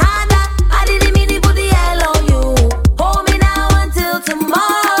make it harder. I didn't mean to put the hell on you. Hold me now until tomorrow.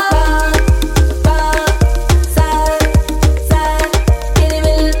 Side, in the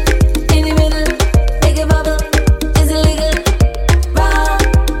middle, make it bubble. Is it legal?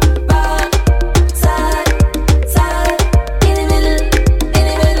 Side, in the middle,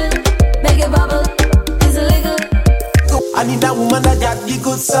 make it bubble. Is it legal? I need a woman that got the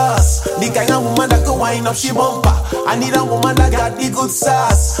good sauce. The kind of woman that can wind up she bumper. I need a woman that got the good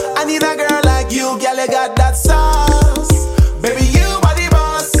sauce. I need a girl like you, girl, you got that sauce. Baby, you are the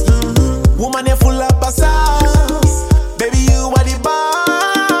boss. Woman, you full of sauce. Baby, you are the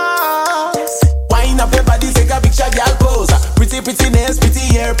boss. Wind up your body, take a picture, girl, pose. Pretty nails, pretty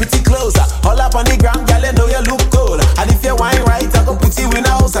hair, pretty clothes. All up on the ground, girl, you know you look cool. And if you wine right, I go put you in a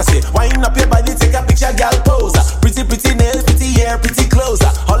house. I say, wind up your body, take a picture, girl, pose. Pretty nails, pretty hair, pretty clothes.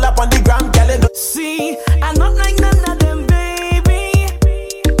 All up on the ground, girl, you know. See, I'm not like none of them, baby.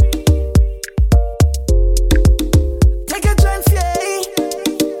 Take a chance, yeah.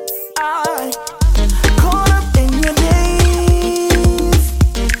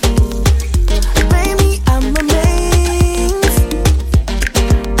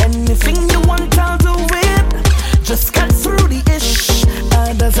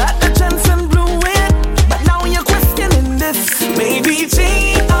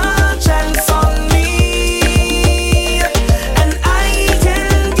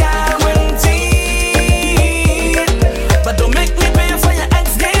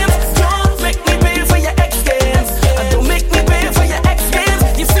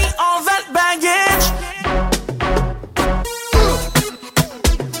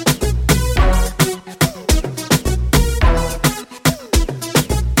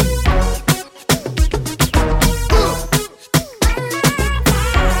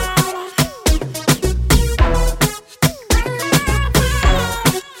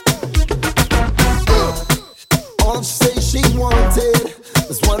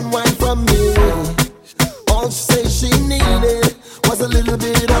 little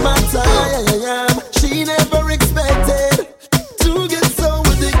bit of my time. She never expected to get so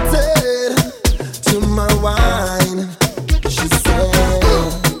addicted to my wine. She said,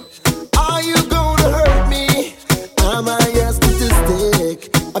 are you gonna hurt me? Am I a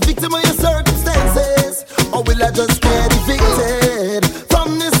statistic, a victim of your circumstances? Or will I just get evicted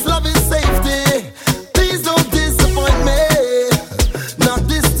from this loving safety? Please don't disappoint me. Not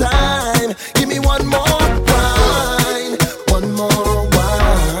this time. Give me one more wine. One more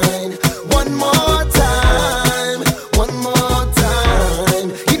wine. One more time. One more time.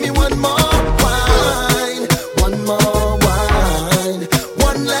 Give me one more wine. One more wine.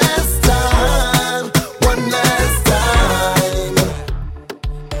 One last time. One last time.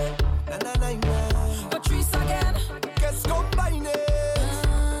 Patrice again. Guess combine it.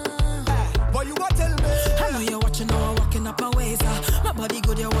 What you want tell me? I know you're watching, now I'm walking up my ways. My body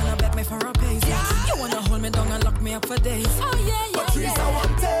good, you wanna bet me for a pace. You wanna hold me down and lock me up for days. Oh yeah, yeah, Patrice, yeah. I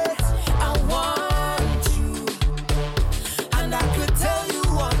want it. I want you, and I could tell you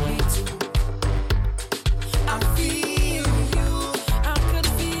want me to. I feel you, I could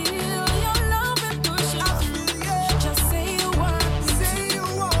feel your love and pushing through. Just say you want me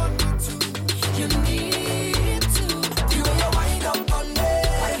to. You need to. You and your wind up on me.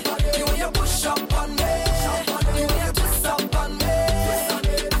 You and your push up on me. You and your twist up on me.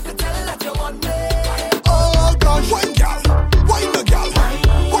 I could tell that you want me. Oh gosh, wine girl, wine the girl,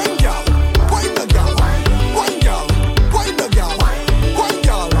 wine girl, wine the girl, wine girl, wine the girl, wine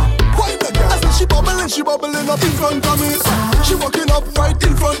girl, wine the girl. I see she bubbling up in front of me. She walking up right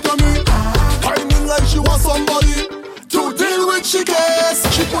in front of me, whining like she wants somebody to deal with. She case,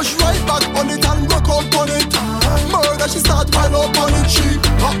 she push right back on it and rock out on it. Murder, she start wild up on it. She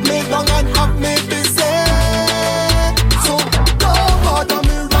have me down and have me busy. So don't bother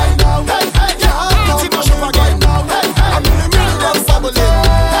me right now. Hey, hey, yeah, don't bother me right now. Hey, hey, I'm in the middle of bubbling.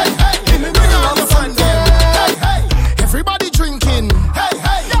 Hey, hey, in the middle of the fun. Hey, hey, everybody drinking. Hey,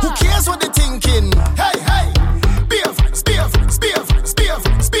 hey, who cares what they thinking? Hey, hey, beer vibes, beer vibes, beer vibes, beer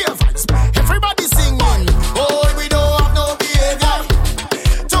vibes, beer vibes. Everybody singing. Oh, we don't have no behavior.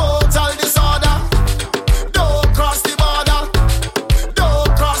 Total disorder. Don't cross the border. Don't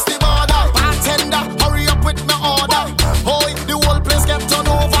cross the border. Bartender, hurry up with my order. Oh, the whole place get turned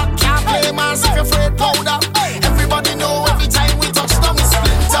over. Can't play mass if you're afraid powder. Everybody know every time we touch down it's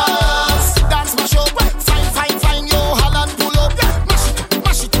splinters. Dance mash up. Fine, fine, fine. Yo, Holland pull up. Mash it up,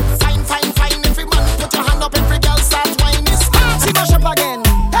 mash it up. Fine, fine, fine. Every man put your hand up. Every girl start whining. Party mash up again.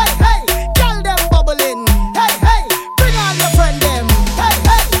 Hey, hey. Girl them bubbling. Hey, hey. Bring on your friend them. Hey,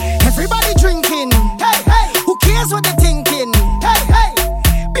 hey. Everybody drinking. Hey, hey. Who cares what they thinking? Hey, hey.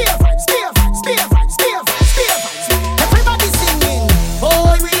 Beer vibes, beer vibes, beer vibes, beer vibes, beer vibes. Everybody singing.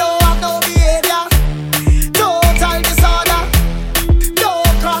 Oh, we don't have no behavior. Total disorder.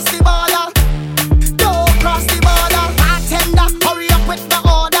 Don't cross the border. Don't cross the border. Bartender, hurry up with the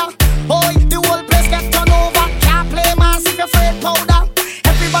order. Boy, the whole place get turned over. Can't play mass if you're afraid powder.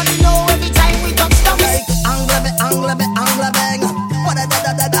 Everybody know every time we touch down. Like angle bang. What a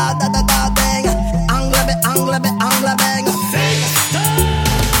da bang. Angle bang.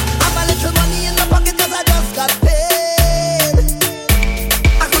 Have a little money in the pocket 'cause I just got paid.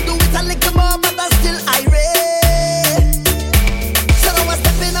 I could do it a little more, but I'm still irate. So now I'm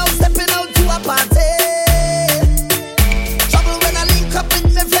stepping out to a party. Trouble when I link up with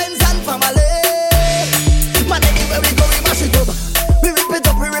my friends and family. Man, anywhere we go, we mash it up. We rip it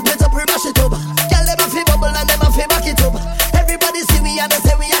up, we mash it up. Girl, them a fi bubble and them a fi back it up. Everybody see we and they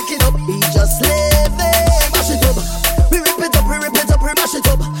say we act it up. We just living, mash it up. We rip it up, we mash it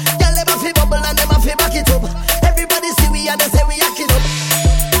up. Girl, them a fi bubble and them a fi back it up. Everybody see we and they say we act it up.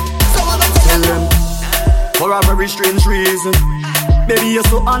 So I'm gonna tell them, for a very strange reason, baby you're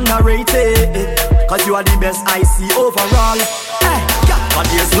so underrated. 'Cause you are the best I see overall. Hey, yeah. But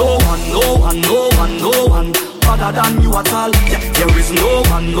there's no one other than you at all. Yeah, there is no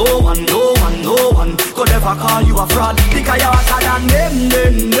one could ever call you a fraud. Because you're hotter than them.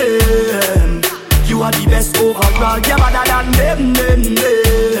 You are the best overall. You're better than them.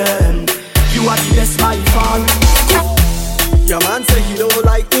 You are the best by far. Your man say he don't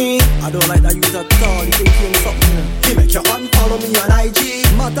like me. I don't like that you at all. You think him something. He make you unfollow me on IG.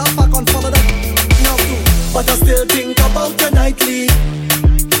 Matter of fact, unfollow that now too. But I still think about you nightly.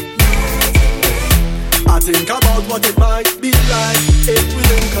 I think about what it might be like if we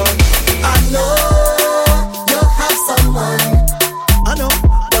link up. I know you have someone. I know,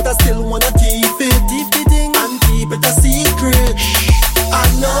 but I still wanna keep it and keep it a secret. I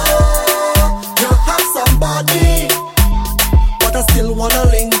know you have somebody, but I still wanna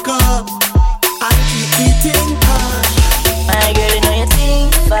link up and keep it in touch. My girl, you know you see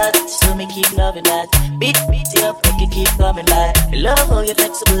loving that. Beat you up, make you keep coming back. Love how you're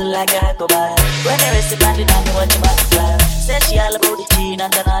flexible like a cobalt. When you're resting on the down, you want your back fly. Said she all about the gene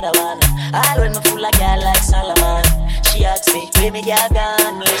and another one. All when me fool like girl like Solomon. She asks me, where me girl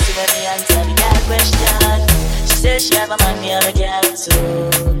gone? Listen when me answer the girl question. She says she have a man, me have a girl too.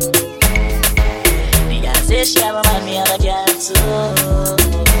 The girl says she have a man, me have a girl too.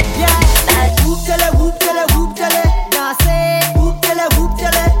 Yeah, like whoop tele, whoop tele, whoop tele. Now say whoop tele, whoop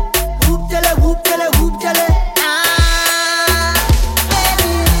tele, whoop tele, whoop tele, whoop tele.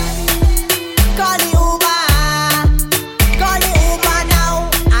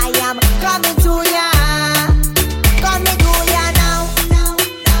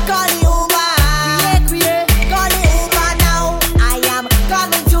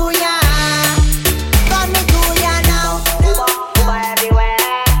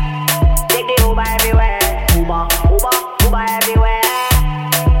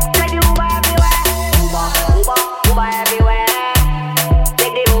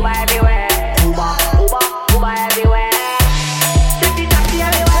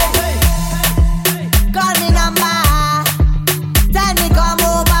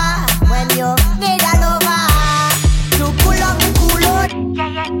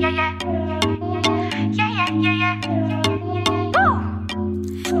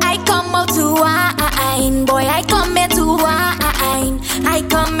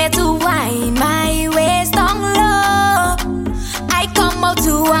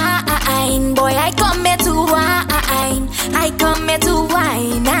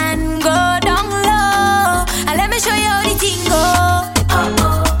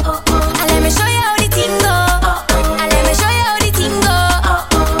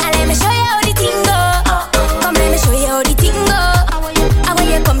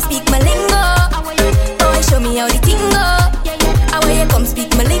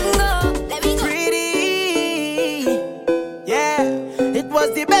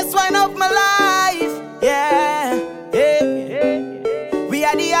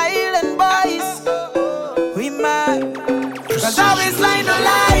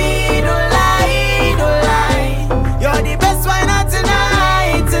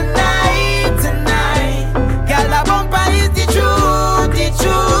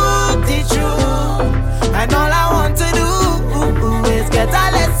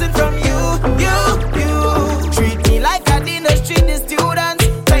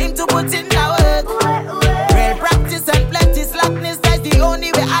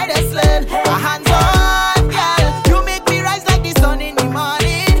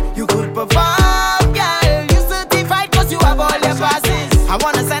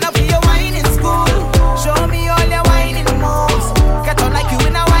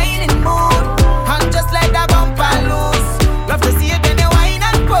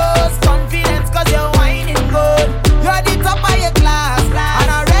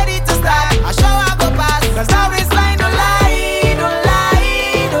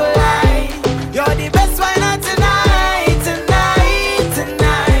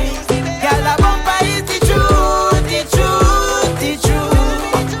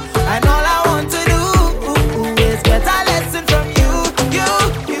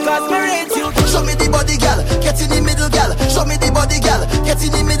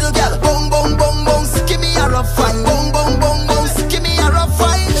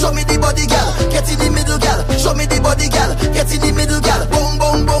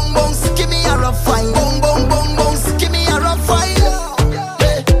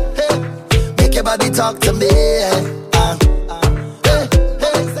 talk to me.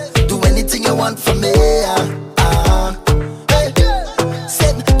 Do anything you want from me.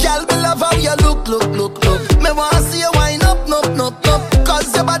 Said, girl, me love how you look. Me wanna see you wind up.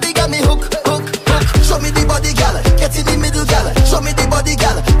 Cause your body got me hook. Show me the body, girl. Get in the middle, girl. Show me the body,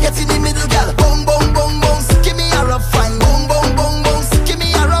 girl. Get in the middle, girl. Boom, boom, boom, boom. Give me a rough fine. Boom, boom, boom, boom. Give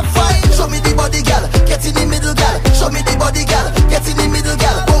me a rough fine. Show me the body, girl. Get in the middle, girl. Show me the body, girl. Get in the middle,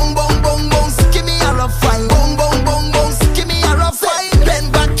 girl. Boom, boom, boom, boom. Give me a rough fine. Boom, boom.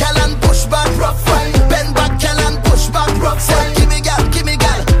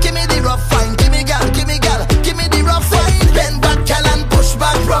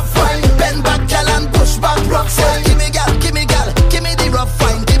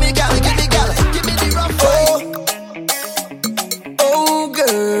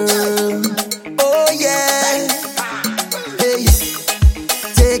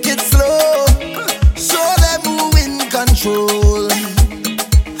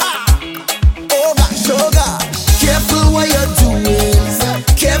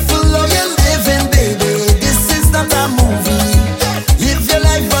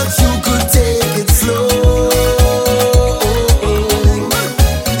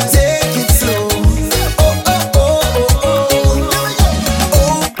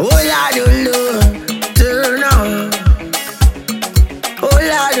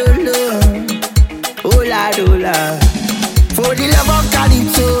 Lord, oh Lord. Oh Lord, oh Lord. For the love of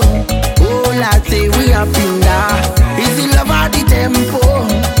Calypso, oh Lord, say we are finger. Is the love of the tempo,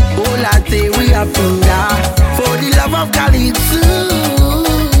 oh Lord, say we are finger. For the love of Calypso,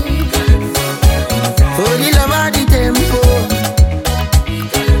 for the love of the tempo.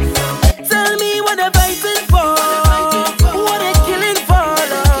 Tell me what they're fighting for, what they're killing for,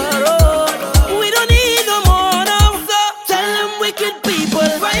 Lord. We don't need no more now, so tell them wicked people,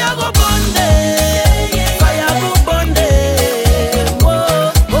 fire go burn them, fire go burn them.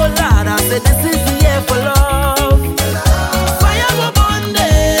 Whoa, oh Lord, I said this is the year for love. Fire go burn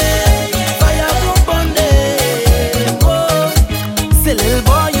them, fire go burn them. Whoa, say little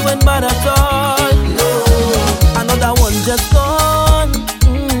boy, you ain't bad at all. No, another one just gone.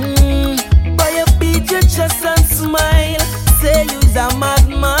 Boy, you beat your chest and smile. Say you's a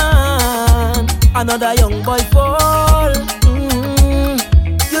madman. Another young boy fall.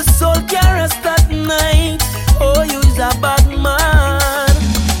 Your soul can't rest at night. Oh, you's a bad man.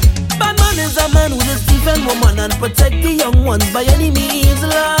 Bad man is a man who just defend woman and protect the young ones by any means,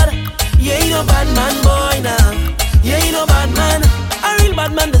 Lord. You ain't no bad man, boy, now. You ain't no bad man. A real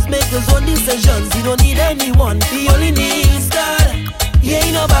bad man just make his own decisions. He don't need anyone. He only needs God. You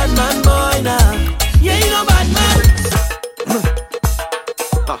ain't no bad man, boy, now. You ain't no bad man.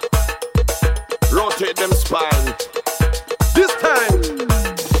 Rotate them spine. This time.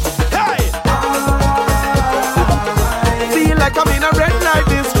 Hey! Feel like I'm in a red light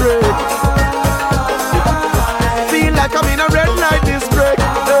district. Feel like I'm in a red light district.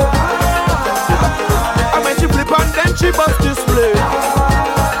 And when she flip on, then she bust display.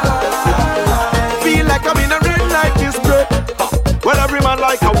 Feel like I'm in a red light district. Well, every man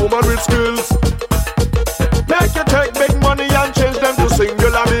like a woman with skills. Make you take big money and change them to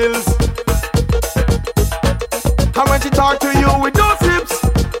singular bills. And when she talk to you with no tips,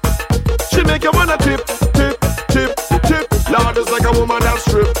 she make you wanna tip, tip, tip, tip. Lord, is like a woman that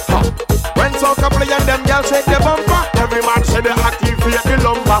strip. When soca play and them girls shake their bumper, every man say they activate the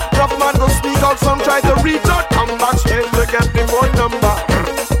lumber. Rough man don't speak out, some try to reach out. Come backstage to get the phone number.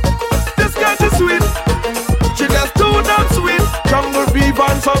 This girl is sweet, she just too damn sweet. Jungle beef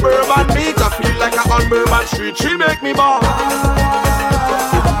and suburban meat, I feel like a on Bourbon Street. She make me ball.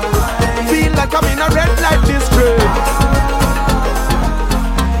 Feel like I'm in a red light district.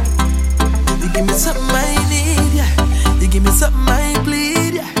 You give me something I need, yeah. You give me something I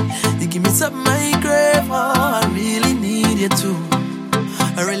bleed, yeah. You give me something I crave, oh, I really need you too.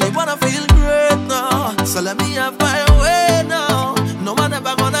 I really wanna feel great now, so let me have my way now. No man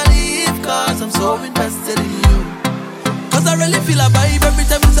ever gonna leave, cause I'm so invested in you. Cause I really feel a vibe every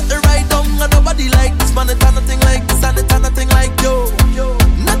time you set the right down. And nobody like this man, it's nothing like this, and it's nothing like you.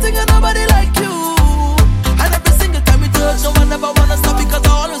 Nothing and nobody like you. And every single time we touch, no one ever wanna stop, because I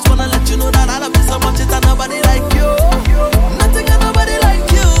always wanna let you know that I love you so much, it's nobody like you. Nothing and nobody like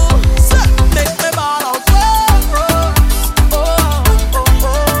you. So make me ball out.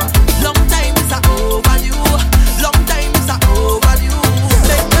 Long time is overdue. Long time is overdue.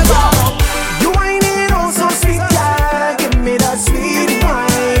 Make me ball out. You whining oh so sweet, girl. Give me that sweet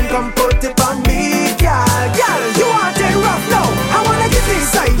wine. Come put it on me, girl. Girl, you want it rough now? I wanna get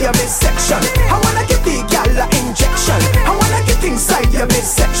inside your midsection. I wanna give the girl an injection. I wanna get inside your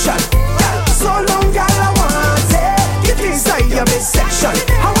midsection. Girl, so long, girl, I want it. Get inside your midsection.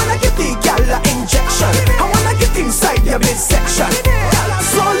 I wanna give the girl an injection. I wanna get inside your midsection. Girl,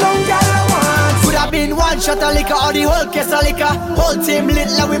 so long, girl, I want it. Could have been one shot of liquor or the whole case of liquor. Whole team lit,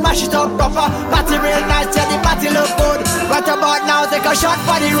 like we mash it up proper. Party real nice, yeah, the party look good. Right about now, take a shot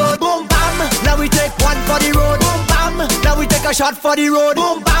for the road. Boom bam, now we take one for the road. Boom bam, now we take a shot for the road.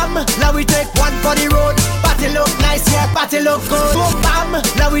 Boom bam, now we take one for the road. Party look nice, yeah, party look good. Boom bam,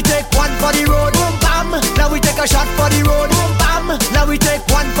 now we take one for the road. Boom bam, now we take a shot for the road. Boom bam, now we take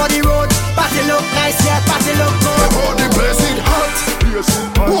one for the road. Party look nice, yeah, party look good. Oh, the place is hot.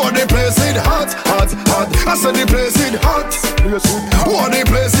 Oh, the place is hot, hot, hot. I said the place is hot. Oh, the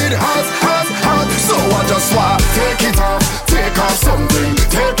place is hot, hot, hot. So I just want take it off, take off something,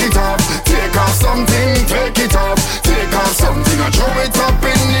 take it off, take off something, take it off, take off something. I throw it up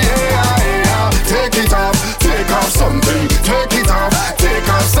in the air. Take it off, take off something, take it off, take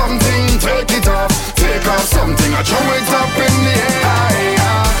off something, take it off, take off something. I throw it up in the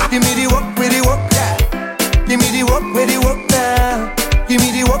air. Give me the work with the work, yeah. Give me the work with the work now. Give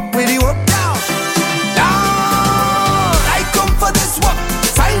me the work with the work now. Down. I come for this work.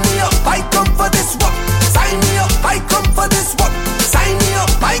 Sign me up. I come for this work. Sign me up. I come for this work. Sign me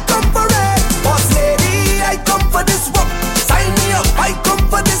up. I come for it. Boss lady, I come for this work. Sign me up. I come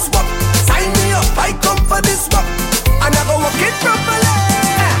for this work. Sign me up. I come for this work. I never work it properly.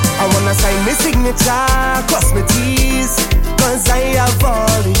 signature, cross my T's, cause I have all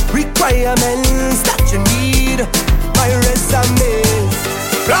the requirements that you need. My resume is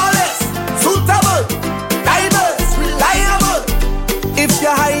flawless, suitable, diverse, reliable. If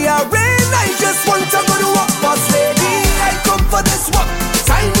you're hiring, I just want to go to work, boss lady. I come for this work,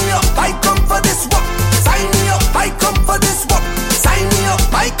 sign me up. I come for this work, sign me up. I come for this work, sign me up.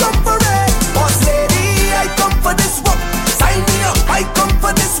 I come for it, boss lady. I come for this work, sign me up. I come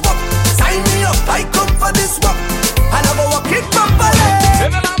for this work, sign me up. I come for this work, and I'm gonna work it properly.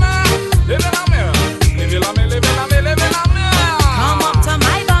 Come up to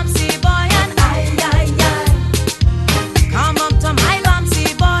my bumpsy boy and I. Come up to my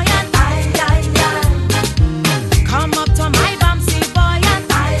bumpsy boy and I. Come up to my bumpsy boy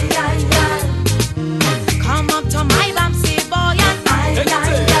and I. Come up to my bumpsy boy and I.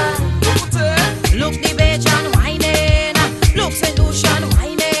 Look the Bajan whining, look St. Lucian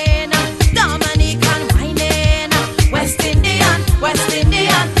whining, Dominican whining, West Indian.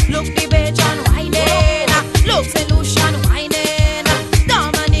 Look the Bajan whining, look St. Lucian whining,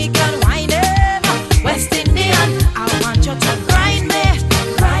 Dominican whining, West Indian. I want you to grind me. I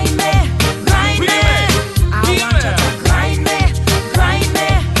want you to grind me.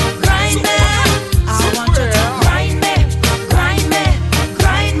 I want you to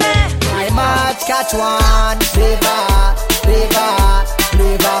grind me. I might catch one flavor.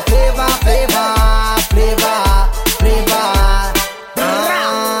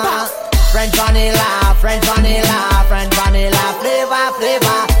 French vanilla, French vanilla flavor.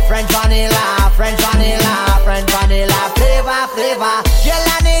 French vanilla flavor. Girl, I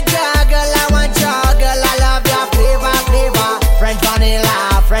need your girl, I want your girl, I love your flavor. French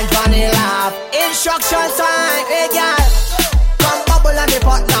vanilla. Instruction time, hey girl. Come bubble on the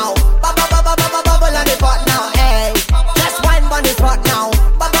pot now. Bubble on the pot now, hey. Let's wine on the pot now.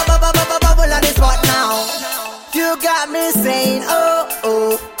 Bubble on the pot now. You got me saying, oh.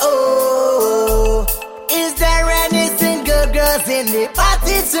 Is there any single girls in the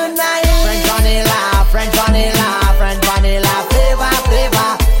party tonight? French vanilla flavor.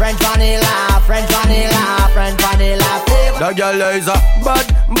 French vanilla flavor. The girl is a bad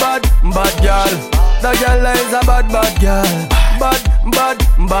girl. The girl is a bad girl. Bad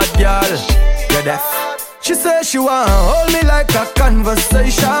girl. You're deaf. She says she want hold me like a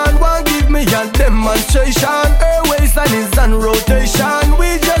conversation. Want give me a demonstration. Her waistline is on rotation.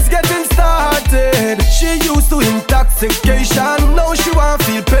 We just getting started. She used to intoxication. Now she want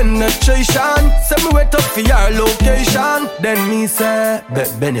feel penetration. Send me wait up for your location. Then me say,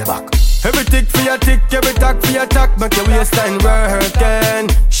 bend your back. Every tick for your tick, every tack for your tack. Make your waistline working.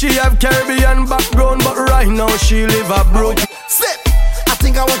 She have Caribbean background, but right now she live a broke. Sit. I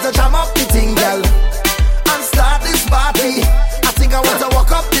think I want to jam up the thing, girl, and start this party. I think I want to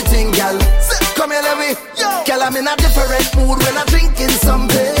walk up the thing, girl. Sit. Come here, let me. Girl, I'm in a different mood when I'm drinking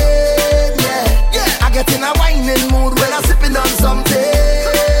something. Yeah. I get in a whining mood when I'm sipping on something.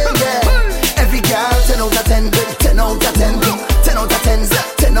 Yeah. Every girl, 10 out of 10, 10 out of 10, 10 out of 10,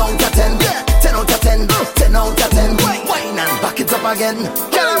 10 out of 10, 10 out of 10, 10 out of 10. Wine and back it up again.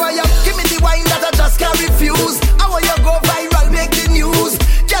 Girl, I want you give me the wine that I just can't refuse. I want you go viral, make the news.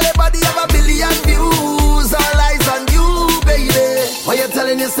 Girl, your body have a billion views. All eyes on you, baby. What you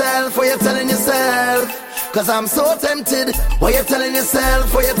telling yourself? What you telling yourself? Cause I'm so tempted. What you telling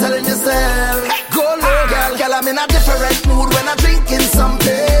yourself? What you telling yourself? Go low, girl. Girl, I'm in a different mood when I'm drinking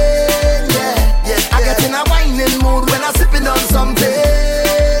something. Yeah. I get in a whining mood when I'm sipping on something.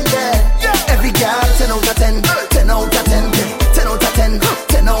 Yeah. Every girl, 10 out of 10, 10 out of 10, 10 out of 10,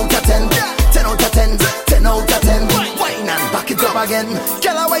 10 out of 10, 10 out of 10, 10 out of 10. Wine and back it up again.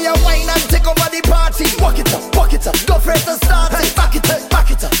 Girl, I want you wine and take over the party. Walk it up. Go for it to start it. Back it up.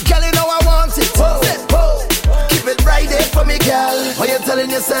 Girl, you know I want it. Keep it right there for me, girl. What you telling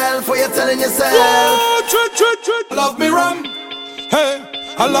yourself? What you telling yourself? Love me rum, hey.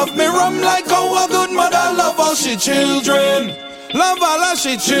 I love me rum like how a good mother love all she children. Love all of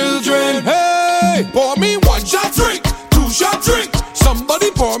she children, hey. Pour me one shot drink, two shot drink.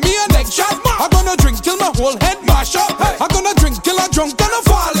 Somebody pour me a next shot. I'm gonna drink till my whole head mash up. I'm gonna drink till I'm drunk and I'm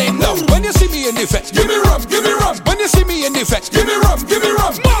falling down. When you see me in the effect, give me rum, give me rum. When you see me in the effect, give me rum, give me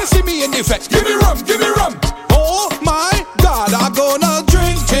rum. When you see me in the effect, give me rum, give me rum. Oh my God, I'm gonna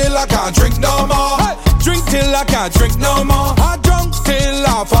drink till I can't drink no more. Drink till I can't drink no more. I drunk till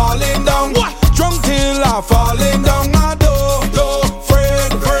I'm falling down. Drunk till I'm falling down. I do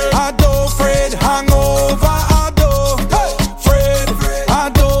afraid hangover. I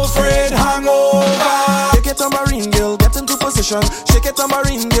do afraid hangover. Shake it tambourine girl, get into position. Shake it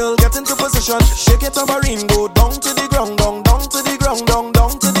tambourine girl, get into position. Shake it tambourine, go down to the ground, down to the ground, down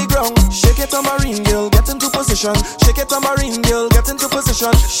to the ground. Shake it tambourine, girl, get into position. Shake it tambourine, girl, get into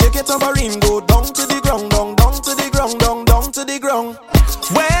position. Shake it tambourine, go down to the ground, down to the ground, down to the ground.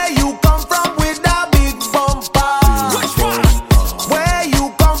 Where you come from with that big bumper? Which one? Where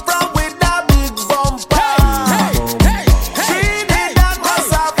you come from with that big bumper? Hey, hey, hey, Trinidad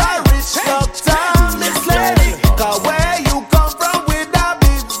must have a rich doctor, Miss Lady. 'Cause where you come from with that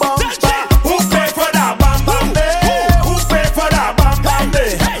big bumper? Who pay for that bam bam day? Who pay for that bam bam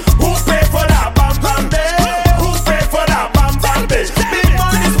day? Who pay for that bam bam day? Who pay for that bam bam day? Big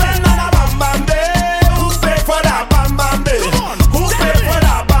money spent on a bam bam day. Who pay for that bam bam day? Who pay for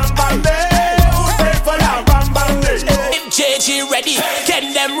that bam bam day? Who pay for that bam bam day? JG ready,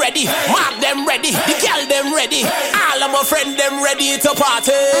 Ken them ready, Mark them ready, the girl them ready, all of my friend them ready to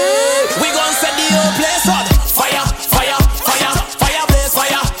party. We gon' set the whole place on fire, fire, fire, fire, blaze,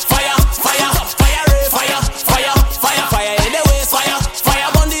 fire, fire, fire, fire, fire, fire, fire, fire in the waist, fire, fire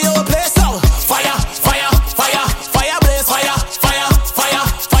on the whole place on fire, fire, fire, fire, blaze, fire, fire, fire,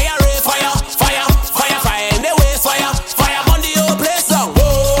 fire, fire, fire, fire, fire in the waist, fire, fire on the whole place on.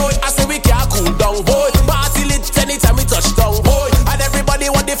 Boy, I say we can't cool down, boy. Party lit anytime we touch down, boy. And everybody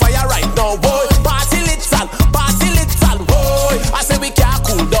want the fire right now, boy. Party lit and boy. I say we can't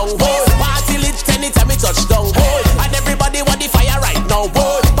cool down, boy. Party lit anytime we touch down, boy. And everybody want the fire right now,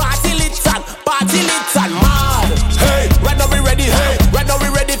 boy. Party lit and mad. Hey, right now we ready, hey. Right now we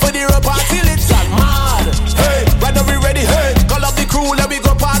ready for the real party lit and mad. Hey, right now we ready, hey. Call up the crew, let me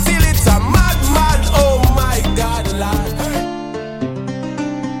go party lit and mad, mad. Oh my God, Lord.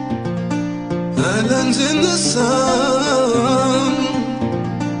 Islands in the sun,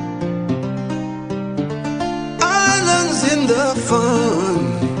 islands in the fun.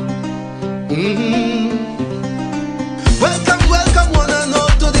 Welcome, welcome one and all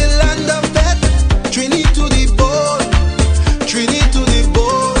to the land of death. Trini to the bone, Trini to the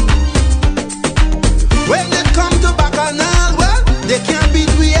bone. When they come to Bacchanal, well, they can't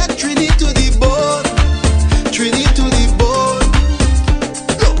beat we at Trini to the bone, Trini to the bone.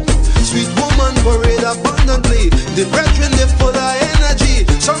 Look, sweet woman parade abundantly. The brethren, they full of energy.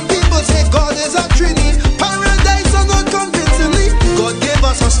 Some people say God is a Trini. Paradise or not convincingly. God gave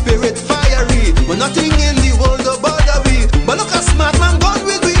us a spirit fiery, but nothing in the world will bother we. But look a smart man gone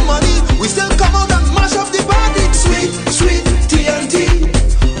with we money. We still come out and mash up the body. Sweet, sweet TNT.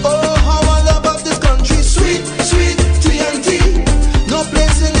 Oh, how I love of this country. Sweet, sweet TNT. No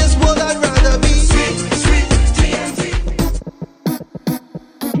place in this world I'd rather be. Sweet, sweet TNT.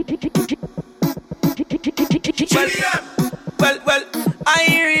 Well,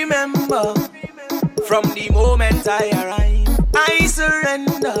 I remember from the moment I arrived, I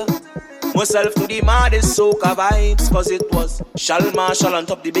surrender myself to the maddest soca vibes. 'Cause it was Shal Marshall on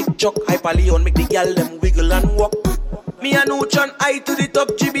top the big chuck, Hyper Leon make the gal them wiggle and walk. Me and Uchan I to the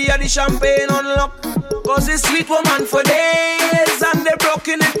top, GB and the champagne unlock. 'Cause it's sweet woman for days, and they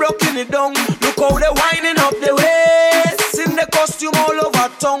broken it down. Look how they winding up the waist, in the costume all over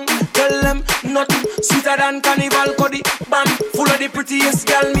tongue. Tell them nothing sweeter than carnival. 'Cause the band full of the prettiest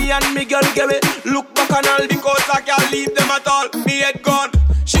girl. Me and me girl give it. Look back on all because I can't leave them at all. Me head gone.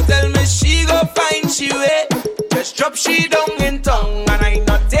 She tell me she go find she way. Just drop she down in tongue, and I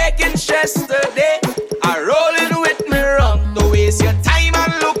not taking stress today. I rolling with me wrong. Don't waste your time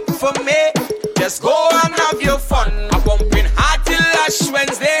and look for me. Just go and have your fun. I'm pumping hard till Ash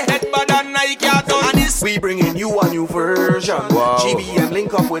Wednesday. Head bad and I can't done. And it's we bringing you a new version. Wow. GB and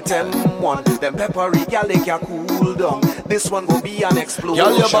link up with M1. Them peppery gal they can cool down. This one will be an explosion.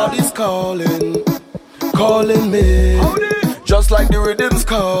 Girl, your body's calling, calling me. Just like the rhythm's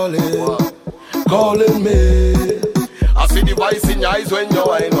calling, calling me. I see the voice in your eyes when you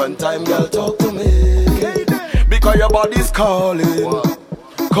whine one time, girl, talk to me. Because your body's calling,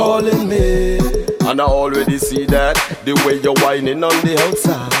 calling me. And I already see that, the way you're whining on the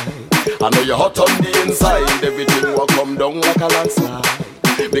outside. I know you're hot on the inside, everything will come down like a landslide.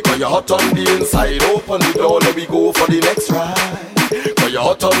 Because you're hot on the inside, open the door, let me go for the next ride. Because you're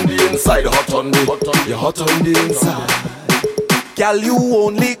hot on the inside, you're hot on the inside. Girl, you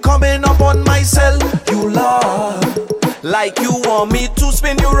only coming up on my cell, you love. Like you want me to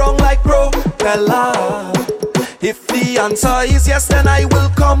spin you wrong like propeller. If the answer is yes, then I will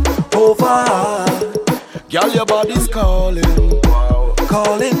come over. Girl, your body's calling,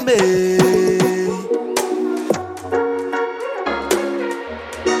 calling me.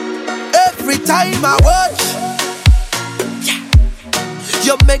 Every time I watch,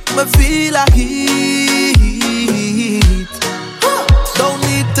 you make me feel a heat. Don't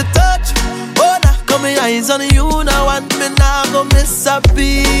need to touch, oh nah, got my eyes on you now and me nah go miss a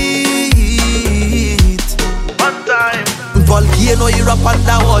beat. One time, Volcano, you're up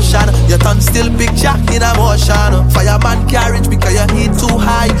under ocean. Your tongue still big jack in a motion. Fireman carriage because your heat too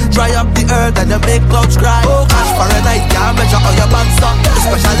high. Dry up the earth and you make clouds cry. Oh gosh, Fahrenheit can't measure how your back's up. The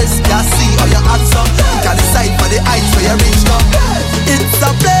specialist can't see how your hands up. You can decide for the heights where you reach up. It's a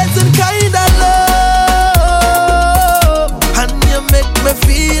pleasant kind of love, and you make me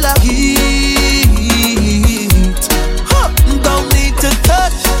feel a heat. Don't need to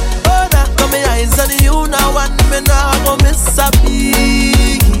touch. Oh, now got my eyes on you now, and me now go miss a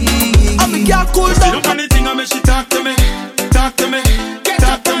beat. I be can't cool down. Look anything I make she talk to me, talk to me,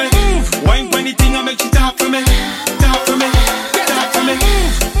 talk to me. Wine for anything I make she talk for me, talk for me, talk for me.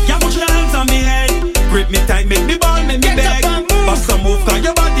 Can't put your hands on me head, grip me tight, make me ball, make me beg. Bust some move 'cause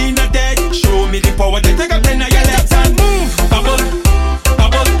your body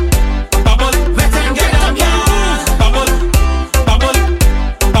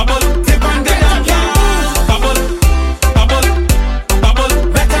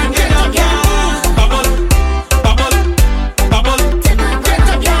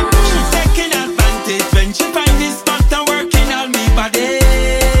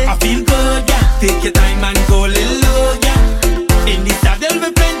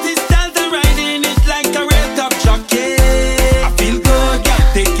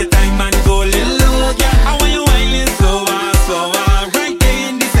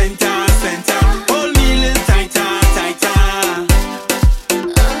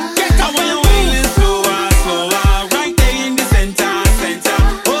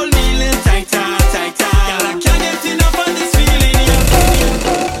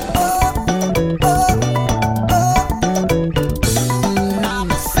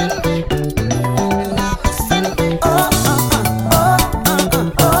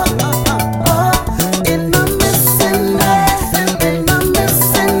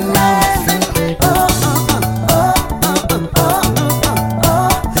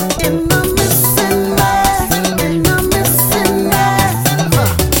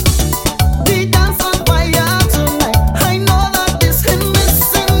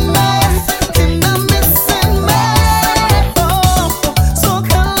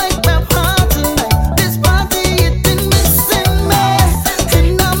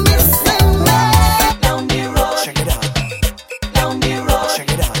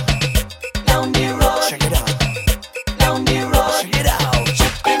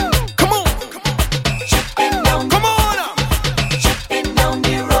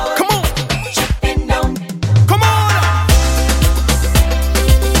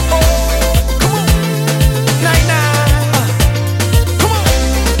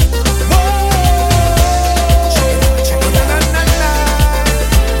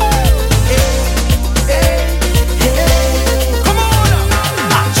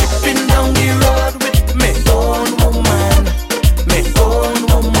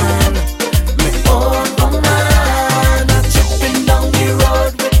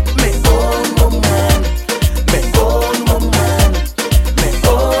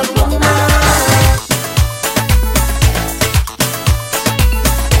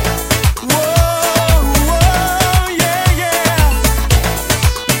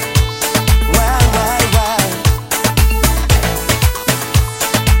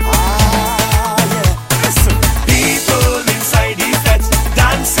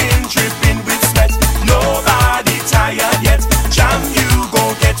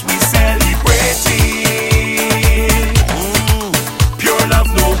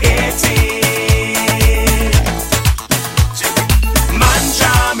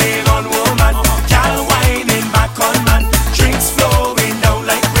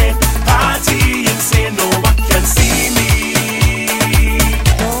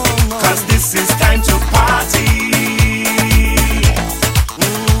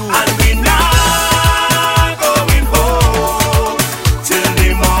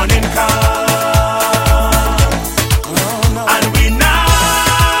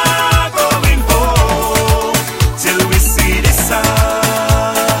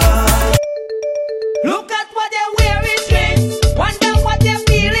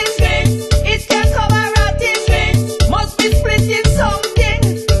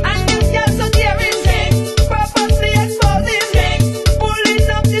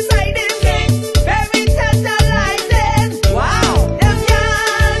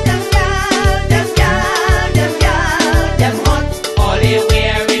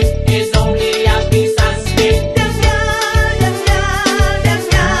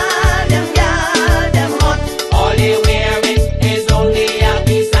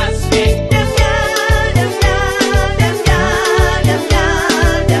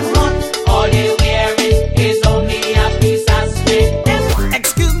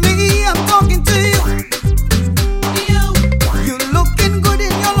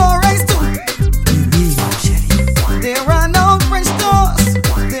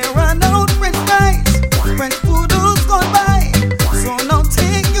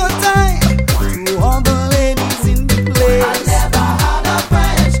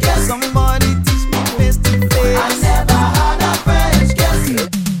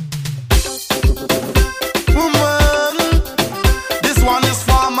one is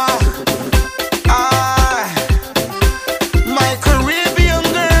for my Caribbean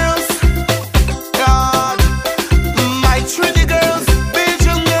girls, God, my Trinity girls,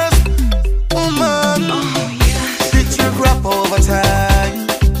 Belgian girls, woman. Picture grab over time,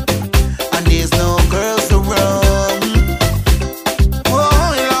 and there's no girls around. Oh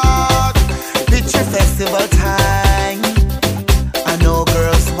Lord, picture festival time, and no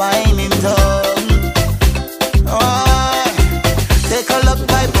girls whining down. Oh, take a look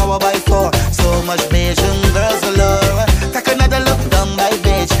by power by four, so much Belgian girls allure. Take another look down by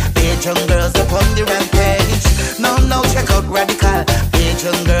beach, Belgian girls upon the rampage. Now check out radical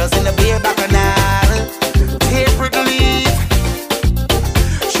Belgian girls in the beer bacchanal. Tapered leaf,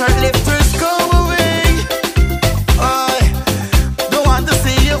 shirt lifters go away. I don't want to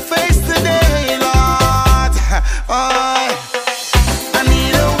see your face today, Lord. I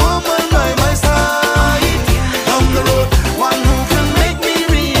need a woman by my side down the road, one who can make me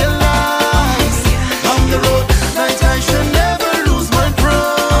realize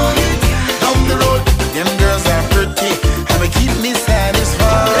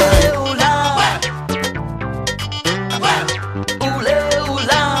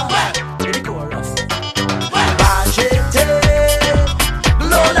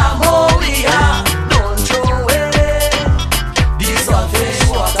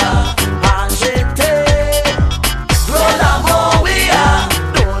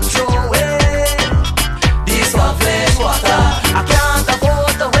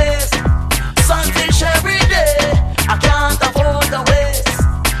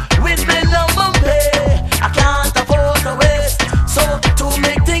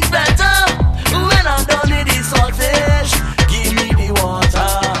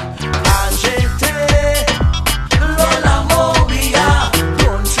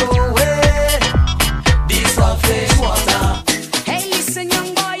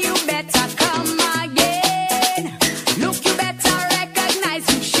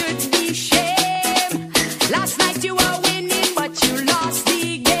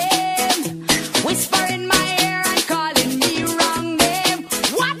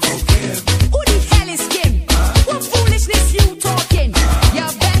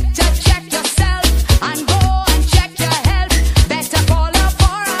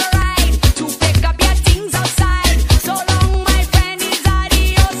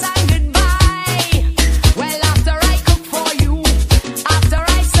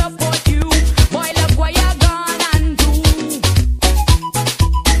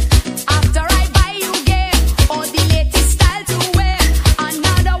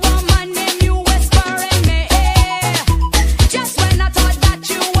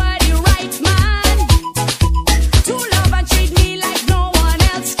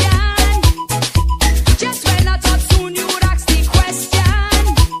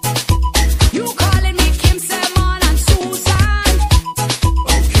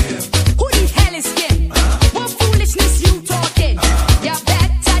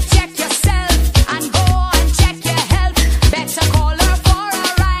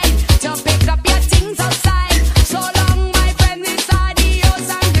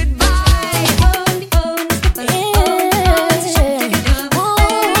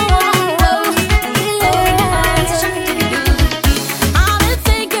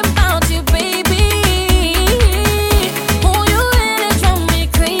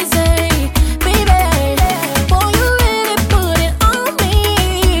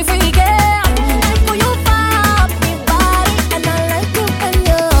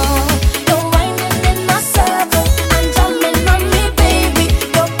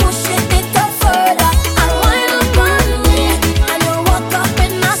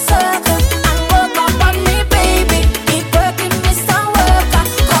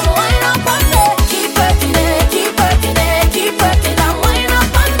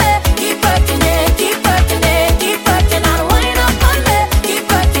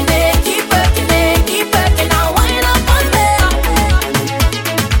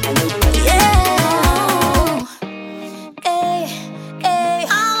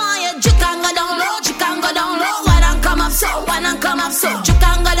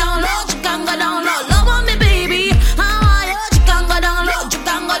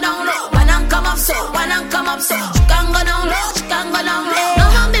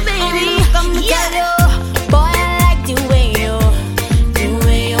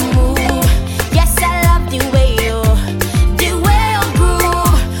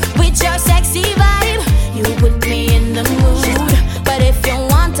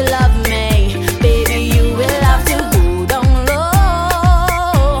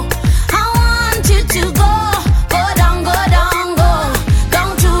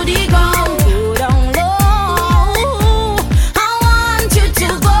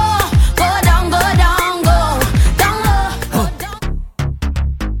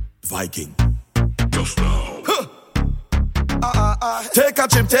Take a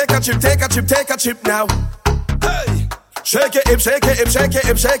chip, take a chip, take a chip, take a chip now. Hey, shake your hip, shake your hip, shake your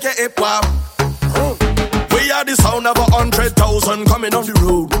hip, shake your hip, wow. We are the sound of 100,000 coming on the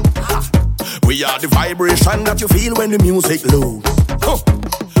road. We are the vibration that you feel when the music loads.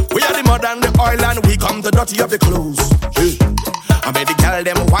 We are the mud and the oil and we come to dirty up the clothes. I made the girl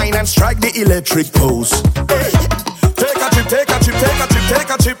them whine and strike the electric pose. Hey, take a chip, take a chip, take a chip, take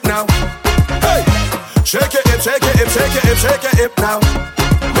a chip now. Hey, shake your hip, shake your hip, shake your hip, shake your hip now.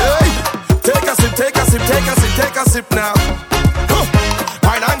 Hey, take a sip, take a sip, take a sip, take a sip now.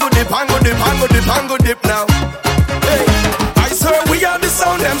 Pine and go dip, and go dip, and go dip, and go dip now. Hey, I swear we are the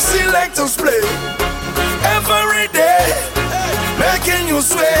sound them selectors play every day, making you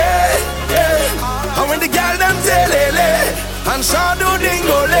sway. And when the girl them telele and shadow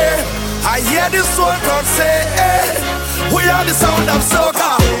dingole, I hear the soul crowd say, we are the sound of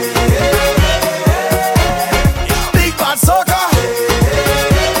soca. Big bad soca.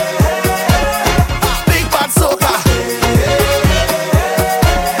 Big bad soca.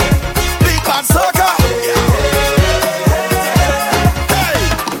 Big bad soca. Hey,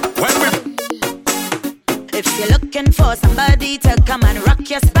 when we. If you're looking for somebody to come and rock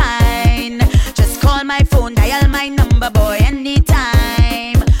your spine, just call my phone, dial my number, boy,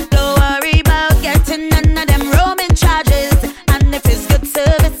 anytime. Don't worry about getting none of them roaming charges. And if it's good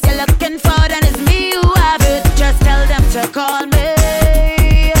service you're looking for, then it's me who have it. Just tell them to call me.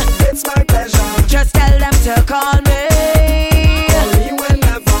 It's my pleasure. Just tell them to call me. Call me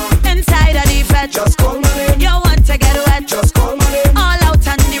whenever. Inside of the fed. Just call my name. You want to get wet. Just call my name. All out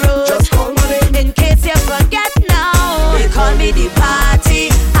on the road. Just call my name. In case you forget now, they call me the party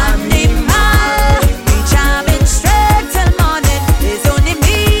animal. We jamming straight till morning. It's only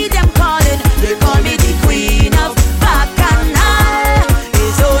me them calling. They call me the queen of Bacchanal.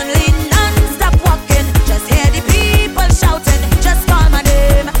 It's only non-stop walking. Just hear the people shouting. Just call my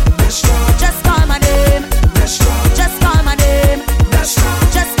name. Just call my name. Just call my name.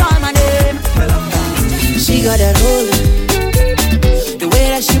 Just call my name. She got that hold. The way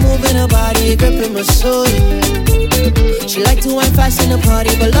that she moving her body, gripping my soul. She like to wine fast in the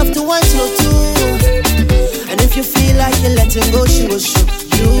party, but love to wine slow too. And if you feel like you're letting go, she will show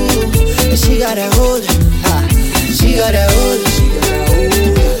you. And she got that hold. She got that hold.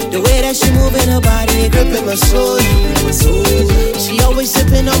 The way that she moving her body, gripping my soul. She always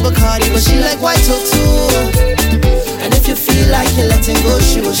sipping on Bacardi, but she like white too. And if you feel like you're letting go,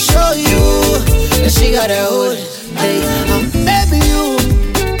 she will show you. And she got that hold. Hey, Baby, you,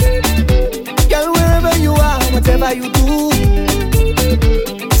 girl, wherever you are, whatever you do,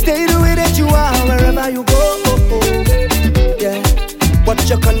 stay the way that you are, wherever you go. Yeah, what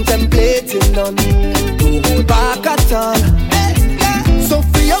you're contemplating on, don't hold back at all. So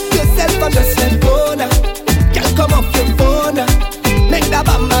free up yourself and just let go now. Girl, come off your phone now. Make that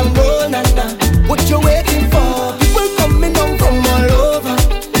bam bam roll now. What you waiting for? People coming down from all over,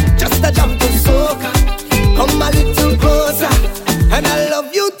 just a jump to soca. Come a little closer, and I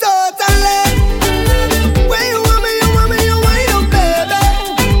love you totally. When you want me, you wind up, baby.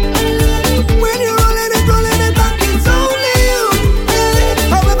 When you're rolling it back, it's only you.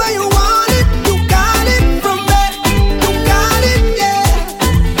 However you want it, you got it from me. You got it, yeah.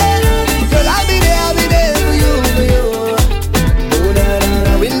 Girl, I'll be there for you. Oh, na na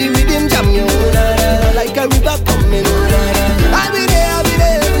na, when the rhythm jam you, oh, na na na, like a river coming, oh, na na na. I'll be there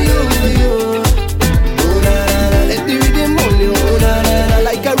for you. Let the rhythm hold you, oh, na na na,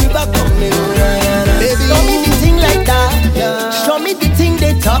 like a river coming, oh, na na na. Baby, show me the thing like that, yeah. Show me the thing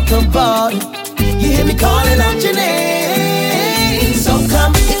they talk about. You hear me calling out your name, so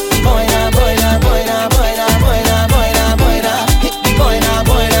come hit me, boy now, boy now, boy now, boy now, boy now, boy now, boy now. Hit me, boy now,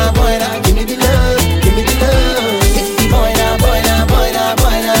 boy now, boy now. Give me the love, give me the love. Hit me, boy now, boy now, boy now,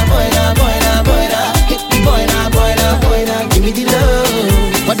 boy now, boy now, boy now, boy now. Hit me, boy now, boy now, boy now. Give me the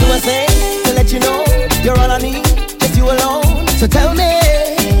love. What do I say to let you know you're all I need? Just you alone. So tell me,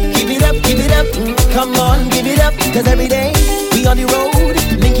 give it up, come on, give it up. Cause every day we on the road,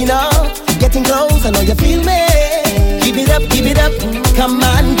 linking up, getting close. I know you feel me. Give it up, come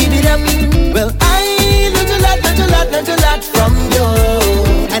on, give it up. Well, I learned a lot from you,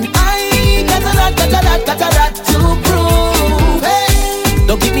 and I got a lot to prove. Hey,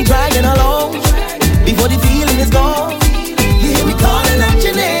 don't keep me dragging along before the feeling is gone. You hear me calling out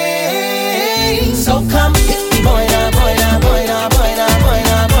your name, so come hit me, boy now, boy now, boy now, boy now, boy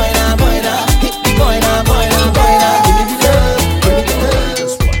now, boy now, boy now. Hit me, boy now, boy now, boy now. Give me the love, give me the love.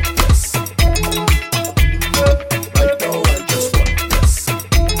 Right now I just want this.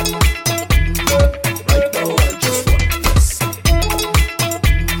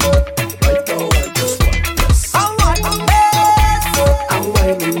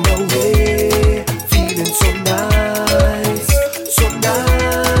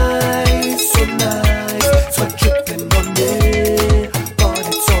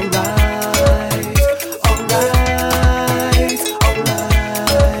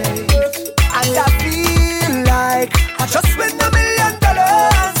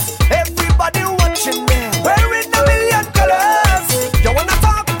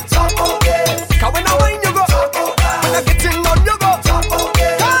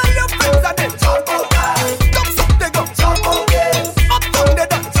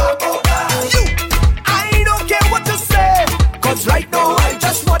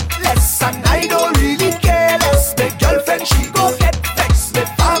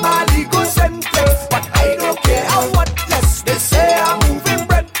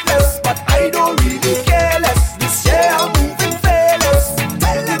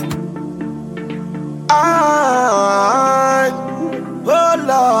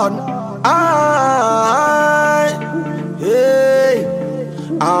 Lord,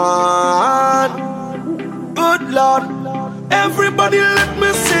 good Lord, everybody let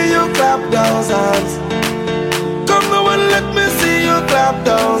me see you clap those hands. Come now and let me see you clap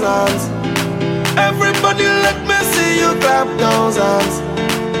those hands. Everybody let me see you clap those hands.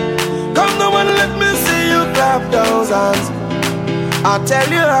 Come now and let me see you clap those hands. I'll tell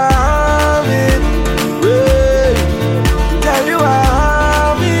you how it, tell you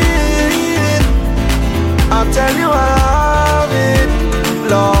how it, I'll tell you how it,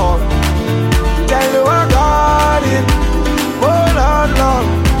 Lord, tell you I got it, oh Lord, Lord,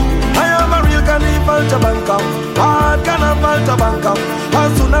 I am a real carnival to Bangkok, hard carnival to Bangkok. As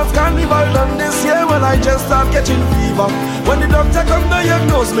soon as carnival done this year, when I just start catching fever. When the doctor come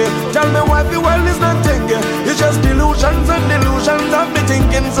diagnose me, tell me why the world is not thinking. It's just delusions and delusions of me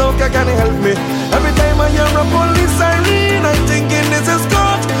thinking, so can you help me? Every time I hear a police siren, I'm thinking this is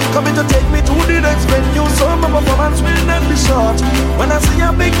God coming to take me to the next venue, so my performance will not be short. When I see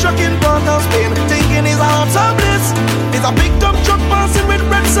a big truck in Port of Spain, thinking it's a heart of bliss. It's a big dump truck passing with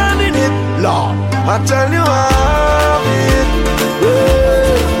red sand in it. Lord, I tell you how it,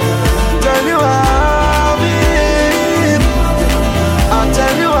 tell you how it, I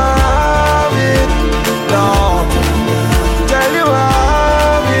tell you how it, Lord, tell you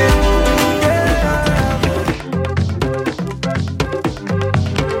how it,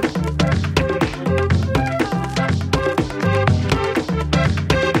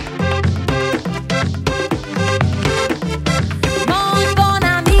 Mon bon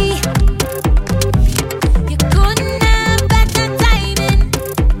ami, you couldn't have better timing.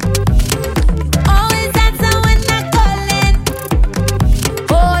 You always answer when I calling.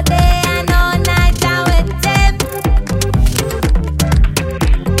 All day and all night I with them.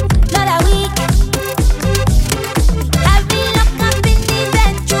 Not a week, I've been locked up in the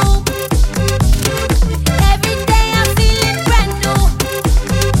bedroom. Every day I'm feeling brand new.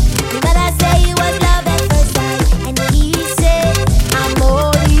 But I say it was love at first sight, and he said I'm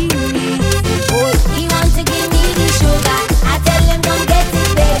all he needs. Oh, he wants to give me the sugar. I tell him come get it,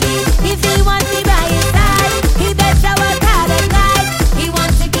 baby. If he wants me by his side, he better work hard at night. He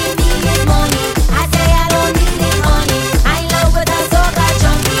wants to give me his money. I say I don't need it, honey. I love with a soca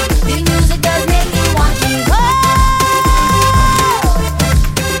junkie. The music does make me want me. Oh,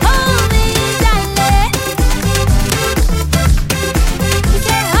 hold me, darling. He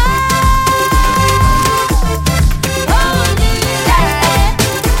said, hold me, darling.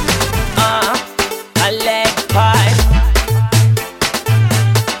 A leg pie.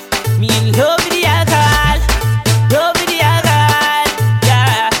 Me in love with the alcohol, love with the alcohol,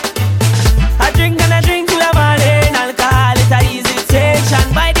 yeah. I drink and I drink till I'm all in alcohol. It's a easy station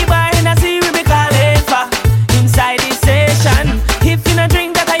by the bar and I see we be calling for inside the station. If you not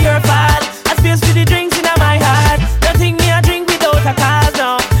drink, that are your fault. I space for the drinks in my heart. Don't think me I drink without a cause,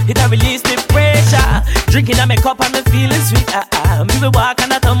 no. It a release the pressure. Drinking on my cup and me feeling sweet, Me be walk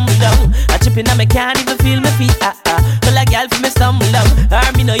and I tumble down. I chipping and me can't even feel my feet, But like y'all for me stumble down.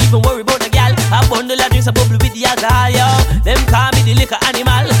 Me no even worry about the gal. I bundle of drinks, I bubble with the alcohol, yo. Them call me the liquor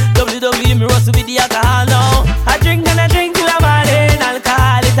animal. WWE me rustle with the alcohol, no. I drink and I drink till I'm all in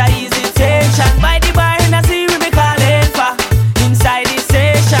alcohol. It's a easy station by the bar and I see we be calling for inside the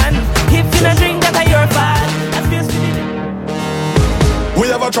station. If you not drink, that are your fault. I space for the We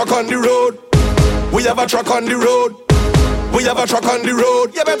have a truck on the road. We have a truck on the road. We have a truck on the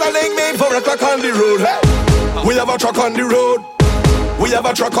road. You better link me for a truck on the road. Hey. We have a truck on the road. We have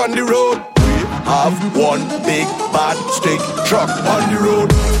a truck on the road. We have one big bad stick truck on the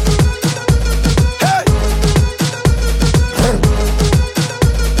road. Hey.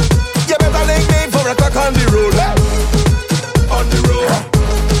 You better link me for a truck on the road. Hey. On the road.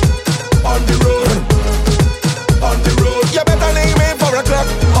 On the road. On the road. You better link me for a truck.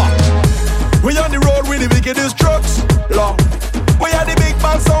 We on the road with the wickedest trucks, Lord. We are the big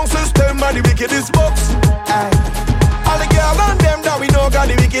band sound system and the wickedest box. All the girls and them that we know got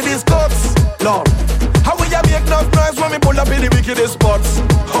the wickedest cuts, Lord. How we a make enough noise when we pull up in the wickedest spots?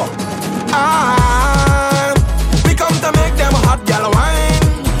 We come to make them hot gal wine.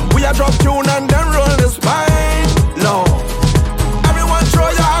 We a drop tune and then roll the spine, Lord. Everyone throw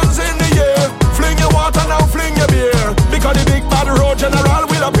your hands in the air. Fling your water now, fling your beer. Because the big bad road general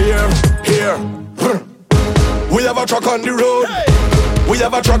will appear. Here. We have a truck on the road. We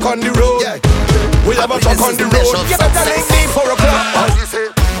have a truck on the road. We have a truck on the road. You better link me for a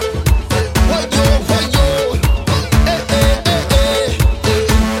club.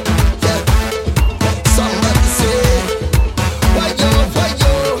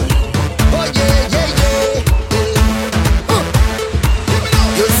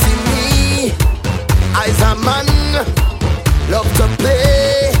 man, love to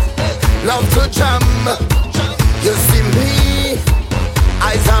play, love to jam. You see me,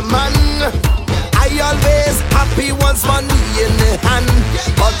 I's a man, I always happy once money in the hand.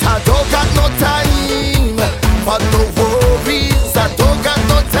 But I don't got no time for no worries. I don't got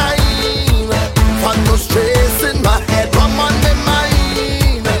no time for no stress in my head. Come on my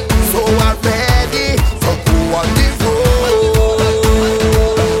mind, so I'm ready to go on the road.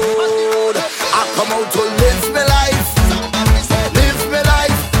 I come out to live my life,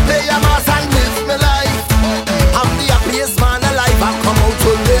 play a mass and live my life. I'm the happiest man alive. I come out to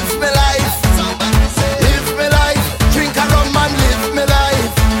live my life, drink a rum and live my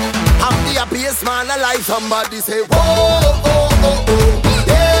life. I'm the happiest man alive. Somebody say, whoa, oh, oh, oh,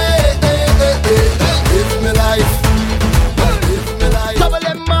 yeah, live my life, Trouble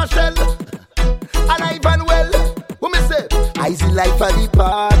and Marshall, alive and well. What me say? Easy life for the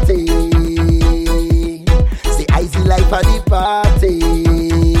party. Say easy life for the party.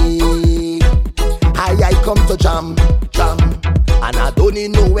 I come to jam, and I don't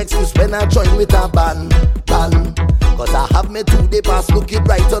need no excuse when I join with a band. Cause I have me 2 day pass, look it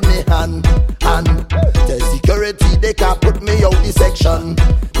right on me hand. The security, they can't put me out the section.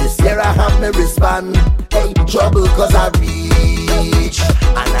 This year I have me wristband. Hey, trouble cause I reach,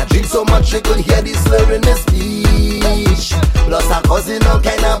 and I drink so much you could hear the slur in the speech. Plus I causing all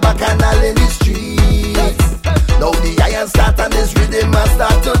kind of bacchanal in the streets. Now the iron start and this rhythm I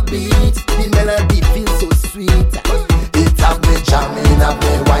start to beat. The melody feels so sweet. It have me jamming, have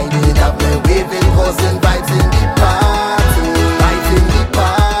me winding, have me waving, causing vibes in the party. Vibes in the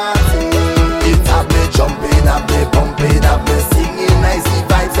party. It have me jumping, have me pumping, have me singing nicey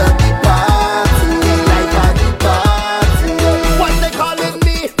vibes at the party. The life of the party. What they calling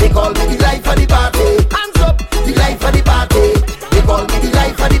me? They call me the life of the party. Hands up, the life of the party. They call me the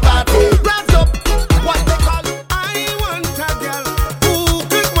life of the party. Hands up, what they call me? I want a girl who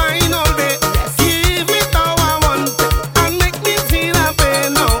could wine all day. Give me how I want and make me feel happy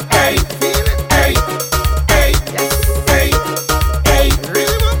now. Hey, feel it. Hey, hey, yes, hey, hey,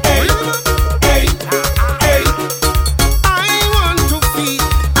 rhythm up, hey, hey. I want to feel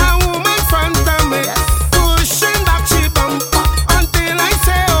a woman front of me, pushing back she bumper until I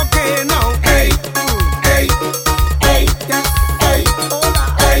say okay now. Hey, hey, hey, yes, hey,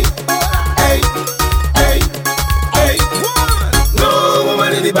 hey, hey, hey. No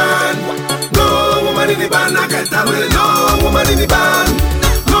woman in the band. No woman in the band. I can't tell me. No woman in the band.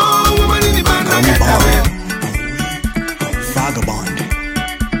 No woman in the band. I can't tell me. Vagabond.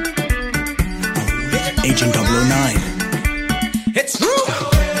 Agent 009. It's true.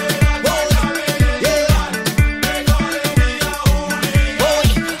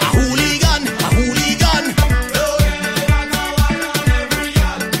 A hooligan.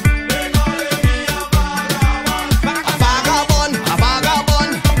 A vagabond.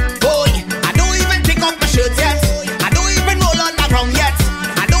 Boy, I don't even take off my shirt yet. I don't even roll on the ground yet.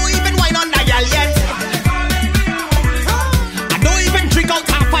 I don't even wine on the girl yet. I don't even drink out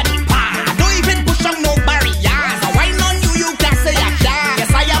half of the bar. I don't even push on no barriers. I wine on you, you can't say I can.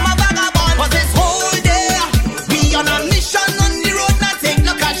 Yes, I am a vagabond. 'Cause this whole day we on a mission on the road, not take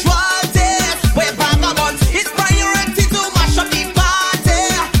no casualties. We're vagabonds, it's priority to mash up the party.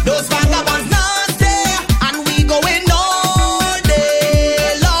 Those vagabonds nasty, and we going all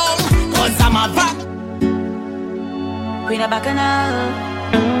day long. 'Cause I'm a Queen of Bacchanal.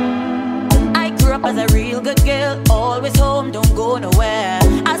 I grew up as a real good girl, always home, don't go nowhere.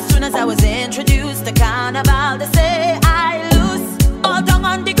 As soon as I was introduced to carnival, they say I lose all down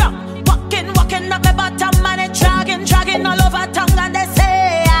on the ground, walking up my bottom and it dragging all over tongue, and they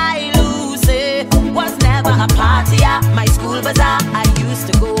say I lose it. Was never a party at my school bazaar I used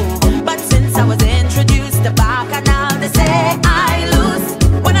to go, but since I was introduced to Bacchanal, they say I lose.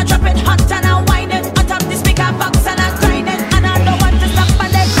 When I drop it hot and I wind it on top the speaker box and I grind it, and I don't want to stop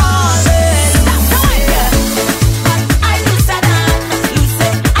and they call it. Stop doing it. I lose it,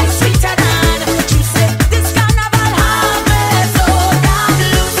 I sweeter than juice it. This carnival have me so damn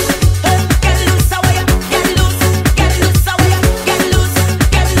loose. Get loose away, get loose away,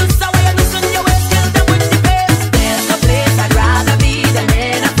 get loose away, loosen your waist, kill them with the pace. There's no place I'd rather be than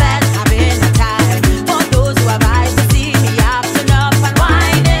in a bed, having a time. For those who have eyes to see me acting up and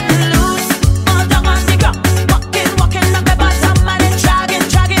winding loose, all down on the ground, walking up the bottom and it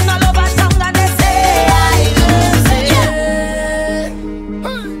dragging all over tongue, and they say I lose it.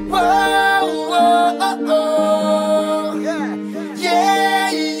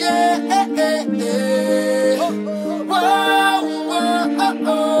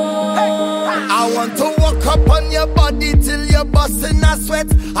 I want to walk up on your body till you're busting a sweat.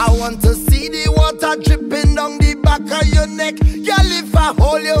 I want to see the water dripping back of your neck. Girl, if I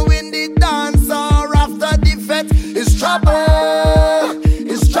hold you in the dance or after the fete, it's trouble,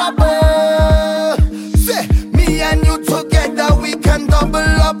 it's trouble. Say, me and you together, we can double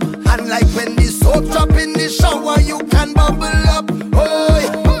up. And like when the soap drop in the shower, you can bubble up.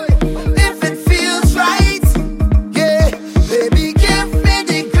 Oh, if it feels right, yeah, baby, give me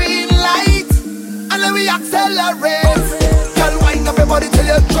the green light. And let me accelerate. Girl, wind up your body till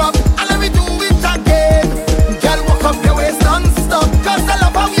you drop. And let me do it again. Girl, walk up your waist non-stop. Cause I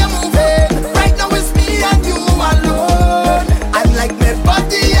love how you're moving. Right now it's me and you alone. And like my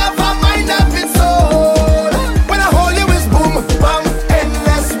body have a mind of its own. When I hold you it's boom, bang,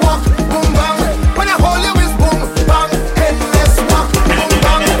 endless walk, boom, bang. When I hold you it's boom, bang, endless walk, boom,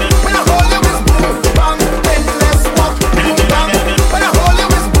 bang. When I hold you it's boom, bang, endless walk, boom, bang. When I hold you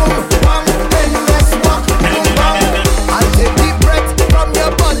it's boom, bang, endless walk, boom, bang. I'll take deep breath from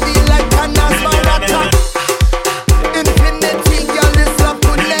your body like an asthma attack. Infinity, girl, this love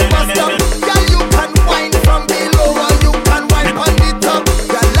could never stop. Girl, you can wine from below or you can wine on the top.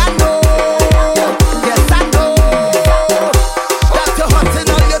 Girl, I know, yes I know, that you're hot in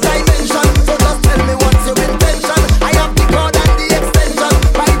all your dimensions. So just tell me what's your intention. I have the cord and the extension.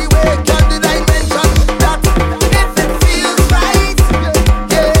 By the way, girl, did I mention that if it feels right,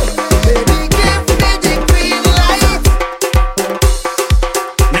 yeah, baby, give me the green light.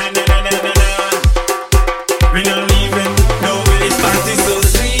 We not leaving, no way. This party so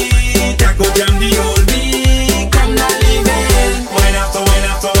sweet, I go jam the whole week. I'm not leaving. Wine after wine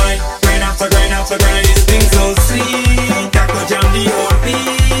after wine, grind after grind after grind. This thing so sweet, I go jam the whole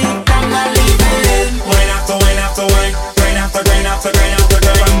week. I'm not leaving. Wine after wine after wine, grind after grind after grind after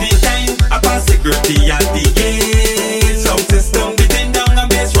grind. From the time I pass security at the gate, sound system beating down and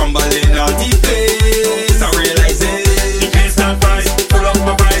bass rumbling out the place. I realize it, the place not price, full up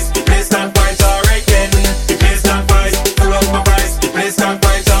my price. The place not price, alright then. The place not price, full up my price. The place not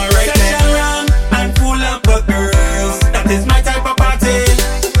price, alright then. Session round and full up of girls. That is my type of party.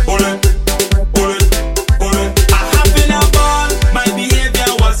 Hold it, hold it, hold it. I having a ball, my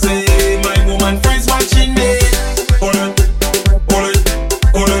behavior was same. My woman friends watching me. Hold it, hold it,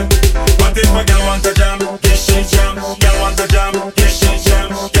 hold it. What if a girl want to jam? Yes she jam. Girl want to jam? Yes she jam.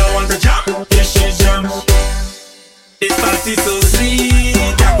 Girl want to jam? Yes she jam. This party so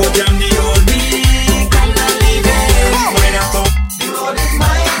sweet, I go jam the whole week. I'm not leaving. Wine after The road is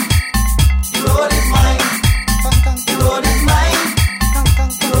mine. The road is mine. The road is mine.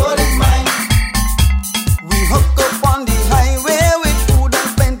 The road is mine. We hook up on the highway with food and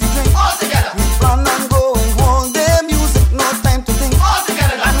plenty drink. All together. We plan on going all day, music, no time to think. All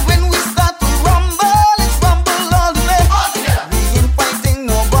together now. And when we start to rumble, it's rumble all the way. All together. We ain't fighting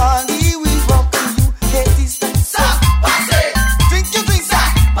nobody, we welcome you. Get this time. Stop, pass it. Drink your drink, Stop,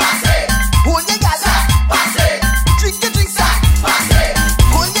 pass it. hold your gal. Stop, pass it. Drink your drink, Stop, pass it.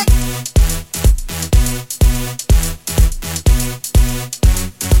 hold your.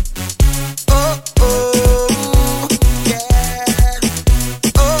 Oh oh, yeah.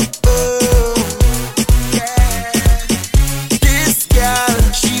 Oh oh, yeah. This girl,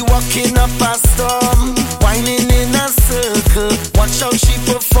 she walking up a storm, whining in a circle. Watch how she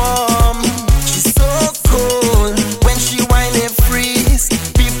perform. She's so cool when she whine and freeze.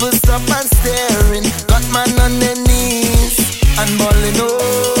 People stop and staring. Got man on their knees and bawling. Oh,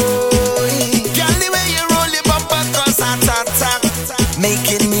 girl, the way you roll your bumper cause heart attack,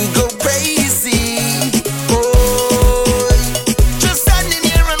 making me go crazy. Oh, just standing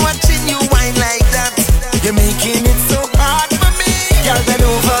here and watching you whine like that. You're making it so hard for me. Girl, bend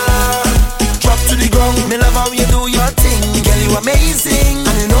over, drop to the ground. Me love how you do your thing. Girl, you amazing,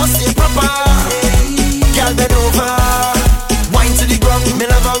 and you know stay proper. Girl, bend over, wine to the ground. Me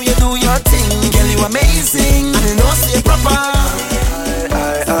love how you do your thing. Girl, you amazing, and you know stay proper.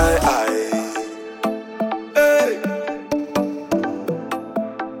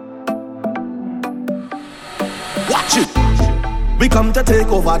 Watch it. We come to take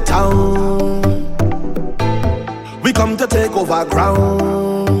over town. We come to take over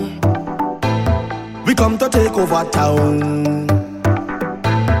ground. We come to take over town.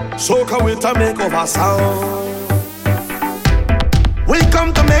 So can we to make over sound. We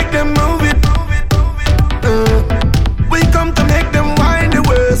come to make them move it. We come to make them wind the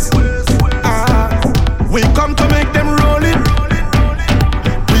waist. We come to make them roll it.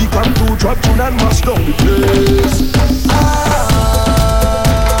 We come to drop tune and mash down the place.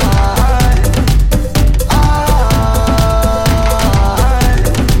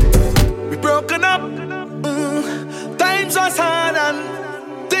 We broken up. Times was hard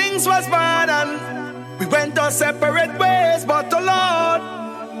and things was bad and we went our separate ways. But the Lord,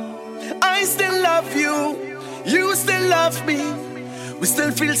 you still love me, we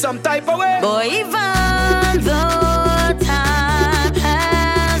still feel some type of way. Boy, even though time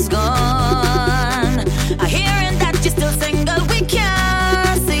has gone, I hearing that you're still single, we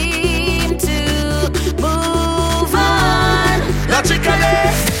can't seem to move on. Logically,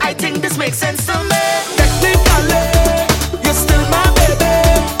 I think this makes sense to me. Technically, you're still my baby,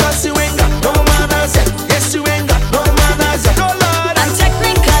 cause you ain't got no manners yet. Yes, you ain't got no manners yet. Oh Lord. And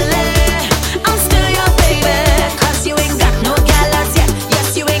technically, I'm still your baby, cause you ain't got no galas yet.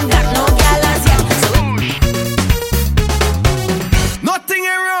 Yes, you ain't got no galas yet. Nothing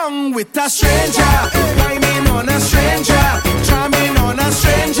ain't wrong with a stranger, climbing on a stranger, charming on a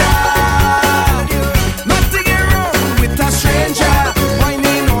stranger. Nothing ain't wrong with a stranger,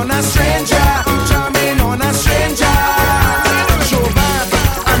 whining on a stranger, charming on a stranger. Show back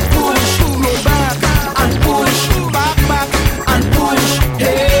and push, roll back and push, back and push.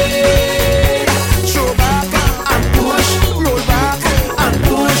 Hey, show back and push, roll back and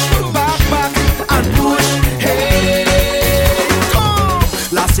push, back and push. Hey,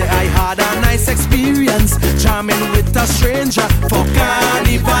 last year I had a nice experience, charming with a stranger for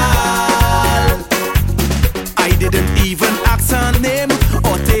carnival. I didn't even ask her name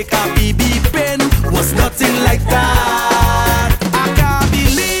or take a BB pen, was nothing like that. I can't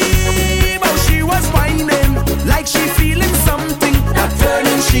believe how she was whining, like she feeling something that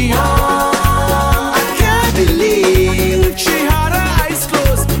turning she on. I can't believe she had her eyes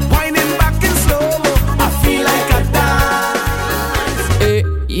closed, whining back in slow-mo. I feel like a dance. Hey,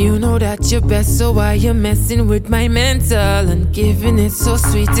 you know that you're best, so why you messing with my mental and giving it so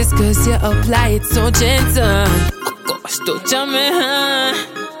sweet? It's cause you apply it so gentle. Oh gosh, don't jam me, huh?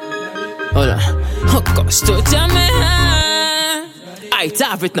 Hold on. Oh gosh, don't jam me, huh? I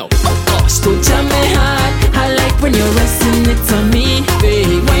have it now. Oh gosh, don't jam me hard. I like when you're resting it on me,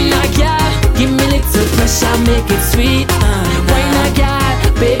 baby. Why not, yeah? Give me little pressure, make it sweet. Why not, yeah?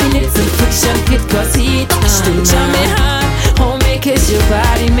 Baby, little friction, it cause heat. Don't jam me hard. Oh, make it your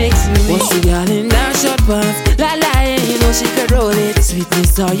body makes me weak. Once the girl in that short pants, la la, yeah, you know she could roll it.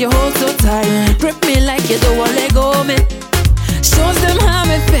 Sweetness, how you hold so tight. Grip me like you don't want to let go, me. Shows them how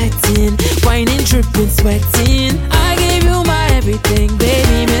I'm affecting, whining, dripping, sweating. I gave you my everything,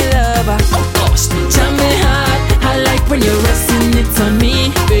 baby, me lover. Oh gosh, jam me hard. I like when you're resting it on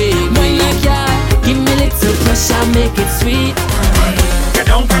me, baby. Why not, yeah? Give me little pressure, make it sweet. Get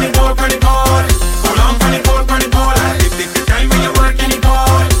down, pretty boy, pretty boy. Hold on, pretty boy, pretty boy. Take the time when you're working it,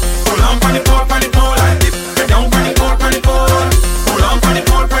 boy. Hold on, pretty boy, pretty boy. Get down, pretty boy, pretty boy. Hold on, pretty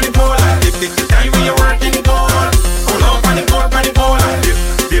boy, pretty boy. Take the time when you're working it, boy. Hold on, pretty boy, pretty boy. Dip,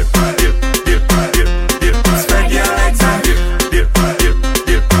 dip, dip, dip, dip, dip. Spread your legs and dip, dip, dip,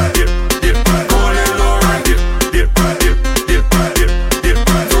 dip, dip, dip. Go a little lower, dip, dip, dip, dip, dip, dip.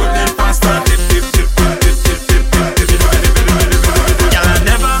 Go a little faster, dip, dip, dip, dip, dip, dip, dip, dip, dip. Girl,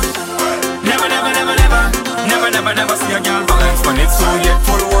 I never see a girl balance when it's so yet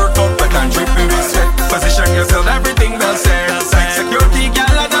full workout, but I'm dripping with sweat. Position yourself, everything well said. Like security,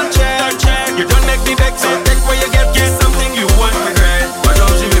 girl, I don't check. You don't make me vex, so take where you get something you won't regret. But how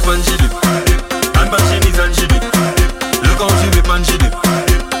she whip and she dip, and but she knees and she dip. Look how she whip and she dip,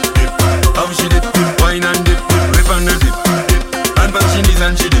 how she dip, wine and dip, whip and dip, and but she knees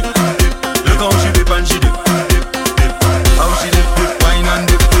and she dip. Look how she whip and she dip, how she dip, wine and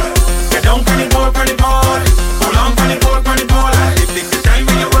dip. Get down, pretty boy, pretty boy. Hold on, pretty boy, pretty boy. Take the time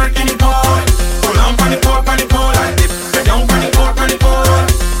when you're working it, boy. Hold on, pretty boy, pretty boy. Get down, pretty boy, pretty boy.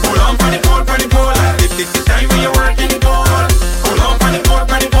 Hold on, pretty boy, pretty boy. Take the time when you're working it, boy. Hold on, pretty boy,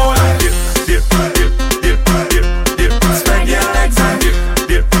 pretty boy. Dip, dip, dip, dip, dip, dip. Spread your legs and dip,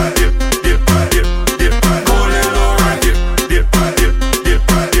 dip, dip, dip, dip, dip. Go a little lower, dip, dip, dip, dip,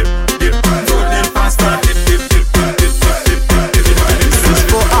 dip, dip. Go a little faster, dip, dip, dip, dip, dip, dip, dip, dip. This is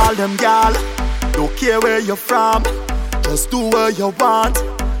for all them gal. Don't care where you're from, just do what you want.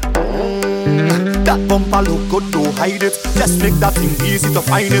 That bumper look good, don't hide it. Just make that thing easy to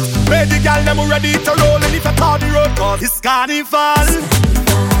find it. Where the gal them ready to roll, and if you call the road, cause it's carnival.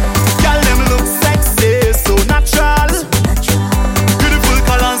 Gal them look sexy, so natural. Beautiful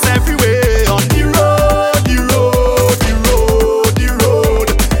colors everywhere on the road, the road, the road, the road.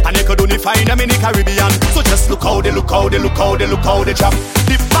 And you could only find them in the Caribbean. So just look how they, look how they, look how they, look how they jump.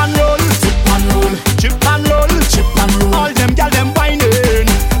 Dip and roll, dip and roll, chip and roll, chip and roll. All them gal them whining,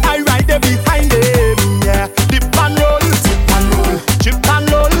 I ride them behind them, yeah. Dip and roll, chip and roll, chip and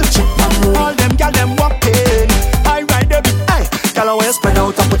roll, chip and roll. All them gal them walking, I ride them. Hey, gal I wanna spread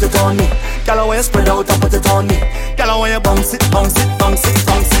out and put it on me. Gal I wanna spread out and put it on me. Gal I wanna bounce it, bounce it, bounce it,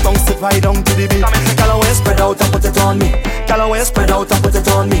 bounce it, bounce it right down to the beat. Gal I wanna spread out and put it on me. Gal I wanna spread out and put it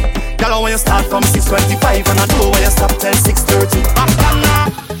on me. Gal I wanna where you start from 6:25 and I know where you stop till 6:30.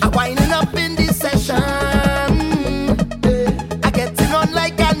 I'm winding up in this session. I getting on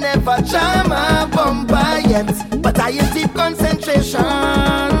like I never jam a bumper yet, but I in deep concentration.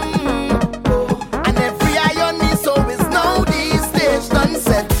 And every iron is always know the stage done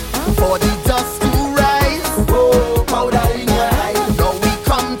set for the dust to rise. Oh, powder in your eye. Now we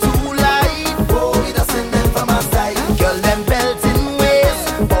come to life. Oh, it doesn't end from my side. Girl, them belt in waist,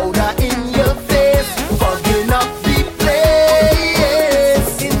 powder in your face, fogging up the place.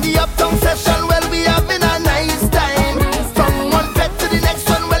 In the uptown session, well, we having a nice time. From one bed to the next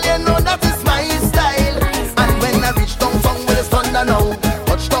one, well, you know that is my style. And when I reach downtown, well, it's thunder now.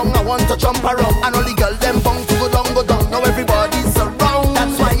 Touchdown, I want to jump around. And all the girls, them bound to go down, go down. Now everybody's around.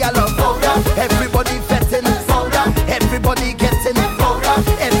 That's why I love powder. Everybody fetting it, powder. Everybody getting it, powder.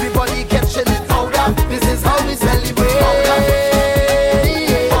 Everybody catching it, powder. This is how we celebrate.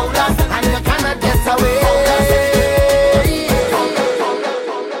 Powder. And you cannot get away.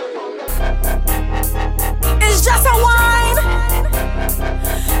 It's just a wine,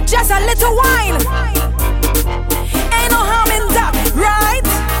 just a little wine. Ain't no harm in that, right?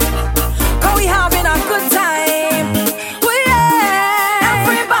 'Cause we having a good time. Oh yeah,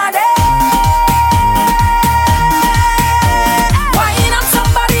 everybody. Wine up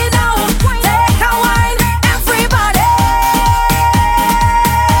somebody now, take a wine. Everybody,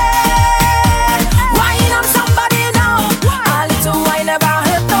 wine up somebody now. A little wine never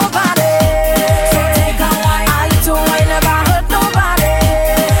hurt nobody. So take a wine. A little wine never hurt nobody.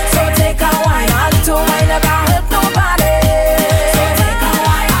 So take a wine. A little wine never hurt nobody. So take a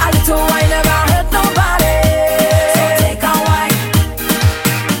wine. A little wine never hurt nobody. So take a wine.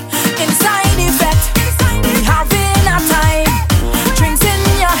 Inside effect, we having a time. Drinks in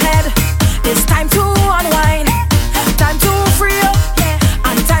your head, it's time to unwind. Time to free up,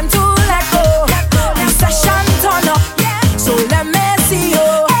 and time to let go. The session turn up, so let me see you.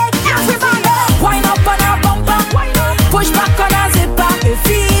 Everybody, wind up on a bumper, push back on a zipper. If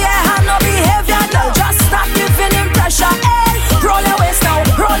he have no behavior, now just stop giving him pressure. Roll your waist now,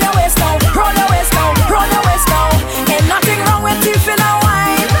 roll your waist now, roll your waist now, roll your waist now. Ain't nothing wrong with teeth in a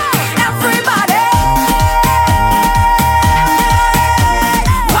wine. Everybody,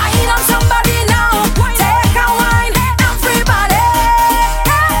 wine on somebody now, take a wine. Everybody,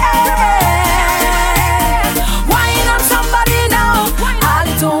 wine on somebody now. A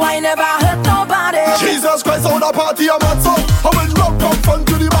little wine never hurt nobody. Jesus Christ, on a party I'm at so. How much rock from front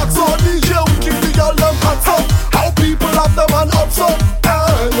to the back so. DJ we keep the girl them hot so. How people have them man up so.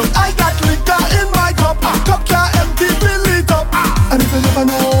 I got liquor in my cup. Cup can't empty, fill it up. And if you never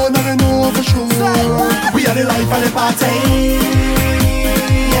know, now you know for sure. We are the life of the party.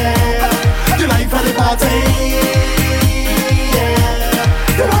 Yeah, the life of the party. Yeah,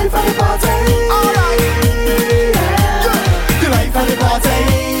 the life of the party. Alright. Yeah, the life of the party.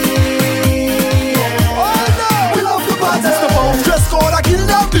 We love the party. It's the bomb dress code, I kill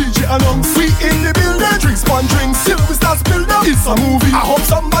them. DJ announce we in the building. Drinks, one drink, till we start spill them. It's a movie, I hope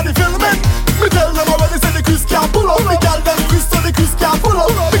somebody film it. Me tell them already, say the Chris can't pull up. Me tell them Chris, so the Chris can't pull up.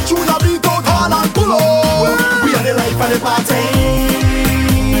 Big tune a beat out, all and pull up. We are the life of the party.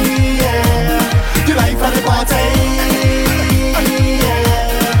 Yeah, the life of the party. Yeah,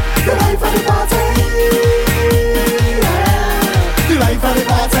 the life of the party. Yeah, the life of the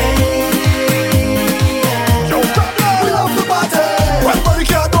party. We love the party. When money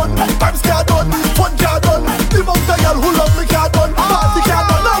can't done, times can't done, fun can't done. The amount of girl who love me can't done. Party can't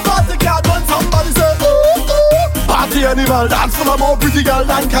done, no party can't done. Somebody say, ooh, ooh. Party animal, dance for a more pretty girl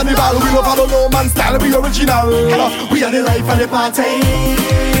than cannibal. We don't follow no man's style, be original. We are the life of the party.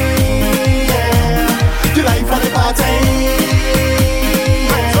 Yeah, the life of the party.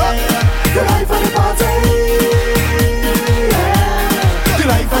 Yeah, the life of the party. Yeah, the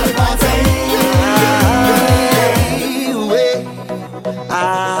life of the party.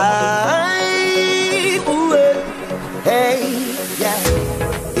 Hey, yeah.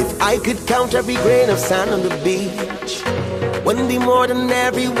 If I could count every grain of sand on the beach, wouldn't be more than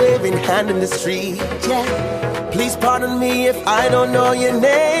every waving hand in the street. Yeah. Please pardon me if I don't know your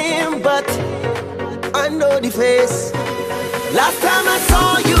name, but I know the face. Last time I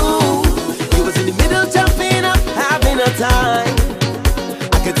saw you, you was in the middle jumping up, having a time.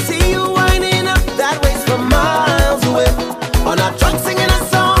 I could see you winding up that waist from miles away. On our trunk singing a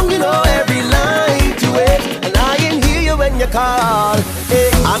song, you know every line to it. And I ain't hear you when you call. Hey,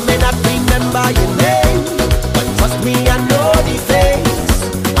 I may not remember your name, but trust me, I know the face.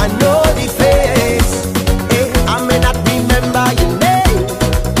 I know the face. Hey, I may not remember your name,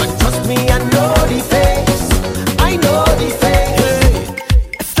 but trust me, I know the face. I know the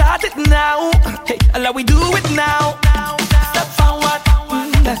face. Start it now.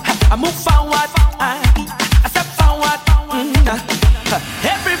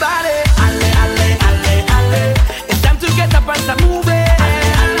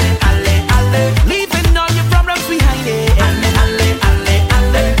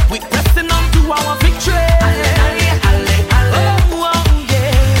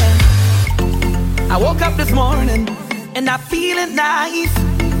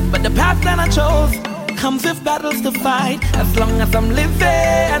 I chose comes with battles to fight. As long as I'm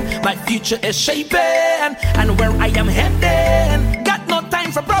living, my future is shaping, and where I am heading, got no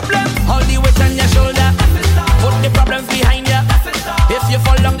time for problems. All the weight on your shoulder, put the problems behind you. If you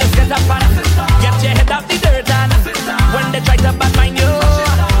fall down, just get up and get your head out the dirt. And when they try to badmine you,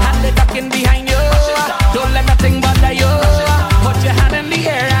 and they talking behind you, don't let nothing bother you. Put your hand in the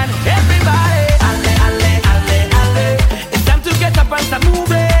air and everybody, alle, alle, alle, alle. It's time to get up and start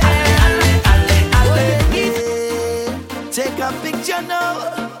moving. Take a picture now.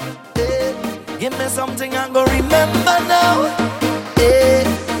 Hey, give me something I'm gonna remember now. Hey,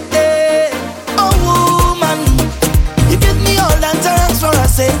 hey. Oh woman, you give me all that thanks for I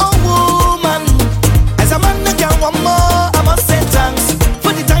say, oh woman. As a man that can want more, I must say thanks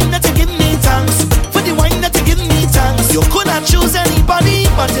for the time that you give me, thanks for the wine that you give me, thanks. You could not choose anybody,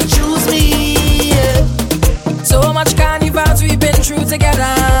 but you choose me. Yeah. So much carnivals we've been through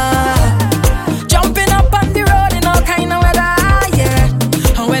together. Jumping up on the road in all kind of weather, yeah.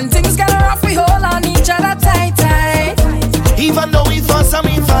 And when things get rough, we hold on each other tight, tight. Even though we fuss and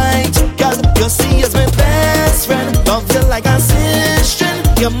we fight, girl, you see as my best friend. Love you like a sister,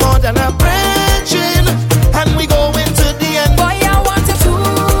 you're more than a brethren, and we go into the end. Boy, I want you to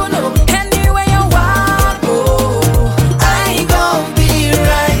know, anywhere you want, oh, I gon' be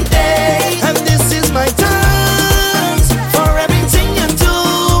right there. And this is my thanks for everything you do.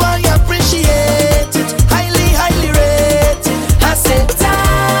 I appreciate it, highly, highly rate it. I said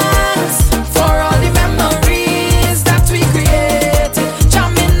thanks for all the memories that we created,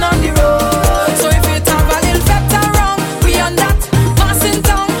 jamming on the road. So if you have a little better wrong, we on that. Passing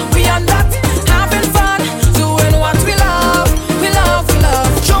down, we on that. Having fun, doing what we love, we love, we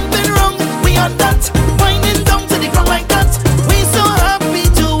love. Jumping wrong, we on that. Winding down to the ground like that. We so happy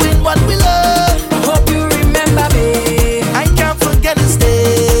doing what we love. Hope you remember me. I can't forget this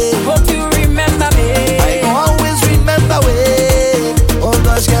day. Hope you remember me. I always remember way. Oh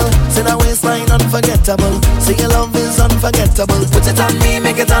gosh, girl, say that waistline unforgettable. Say your love is unforgettable. Put it on me,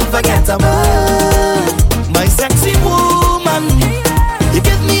 make it unforgettable. My sexy woman, you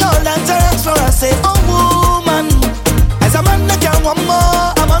give me all that thanks for I say, oh woman. As a man that can want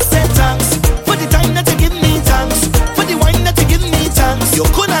more, I must say thanks for the time that you give me, thanks for the wine that you give me, thanks. You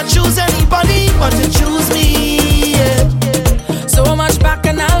could not choose anybody, but you choose me. Yeah. So much back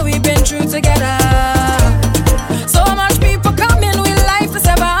and now we've been through together. So much people coming with life to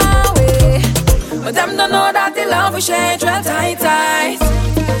sever away, but them don't know that the love we share real tight, tight.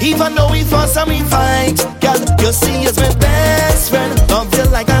 Even though we fuss and we fight, girl, you see as my best friend. Love you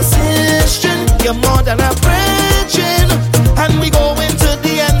like a sister, you're more than a brethren, and we go into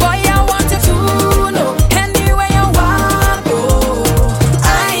the end. Boy, I want you to know, anywhere you want, oh,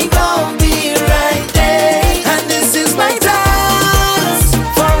 I gon' be right there. And this is my thanks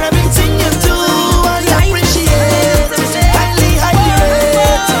for everything you do. I appreciate it, highly, highly rate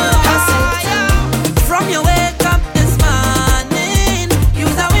it. I say, From your wake up this morning,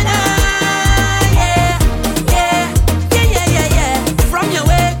 you's a winner. Yeah, yeah, yeah, yeah, yeah, yeah. From your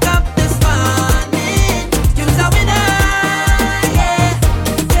wake up this morning, you's a winner. Yeah,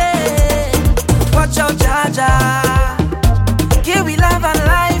 yeah. Watch out, Jaja. Here we love and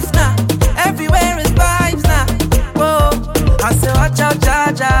life now. Everywhere is vibes now. Whoa, I say watch out,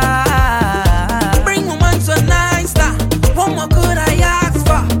 Jaja. Bring woman so nice now. What more could I ask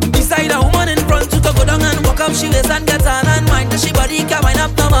for? Beside a woman in front to go down and walk up, she lays and get on and mind. She body can wind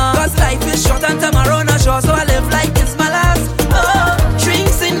up no more. Cause life is short and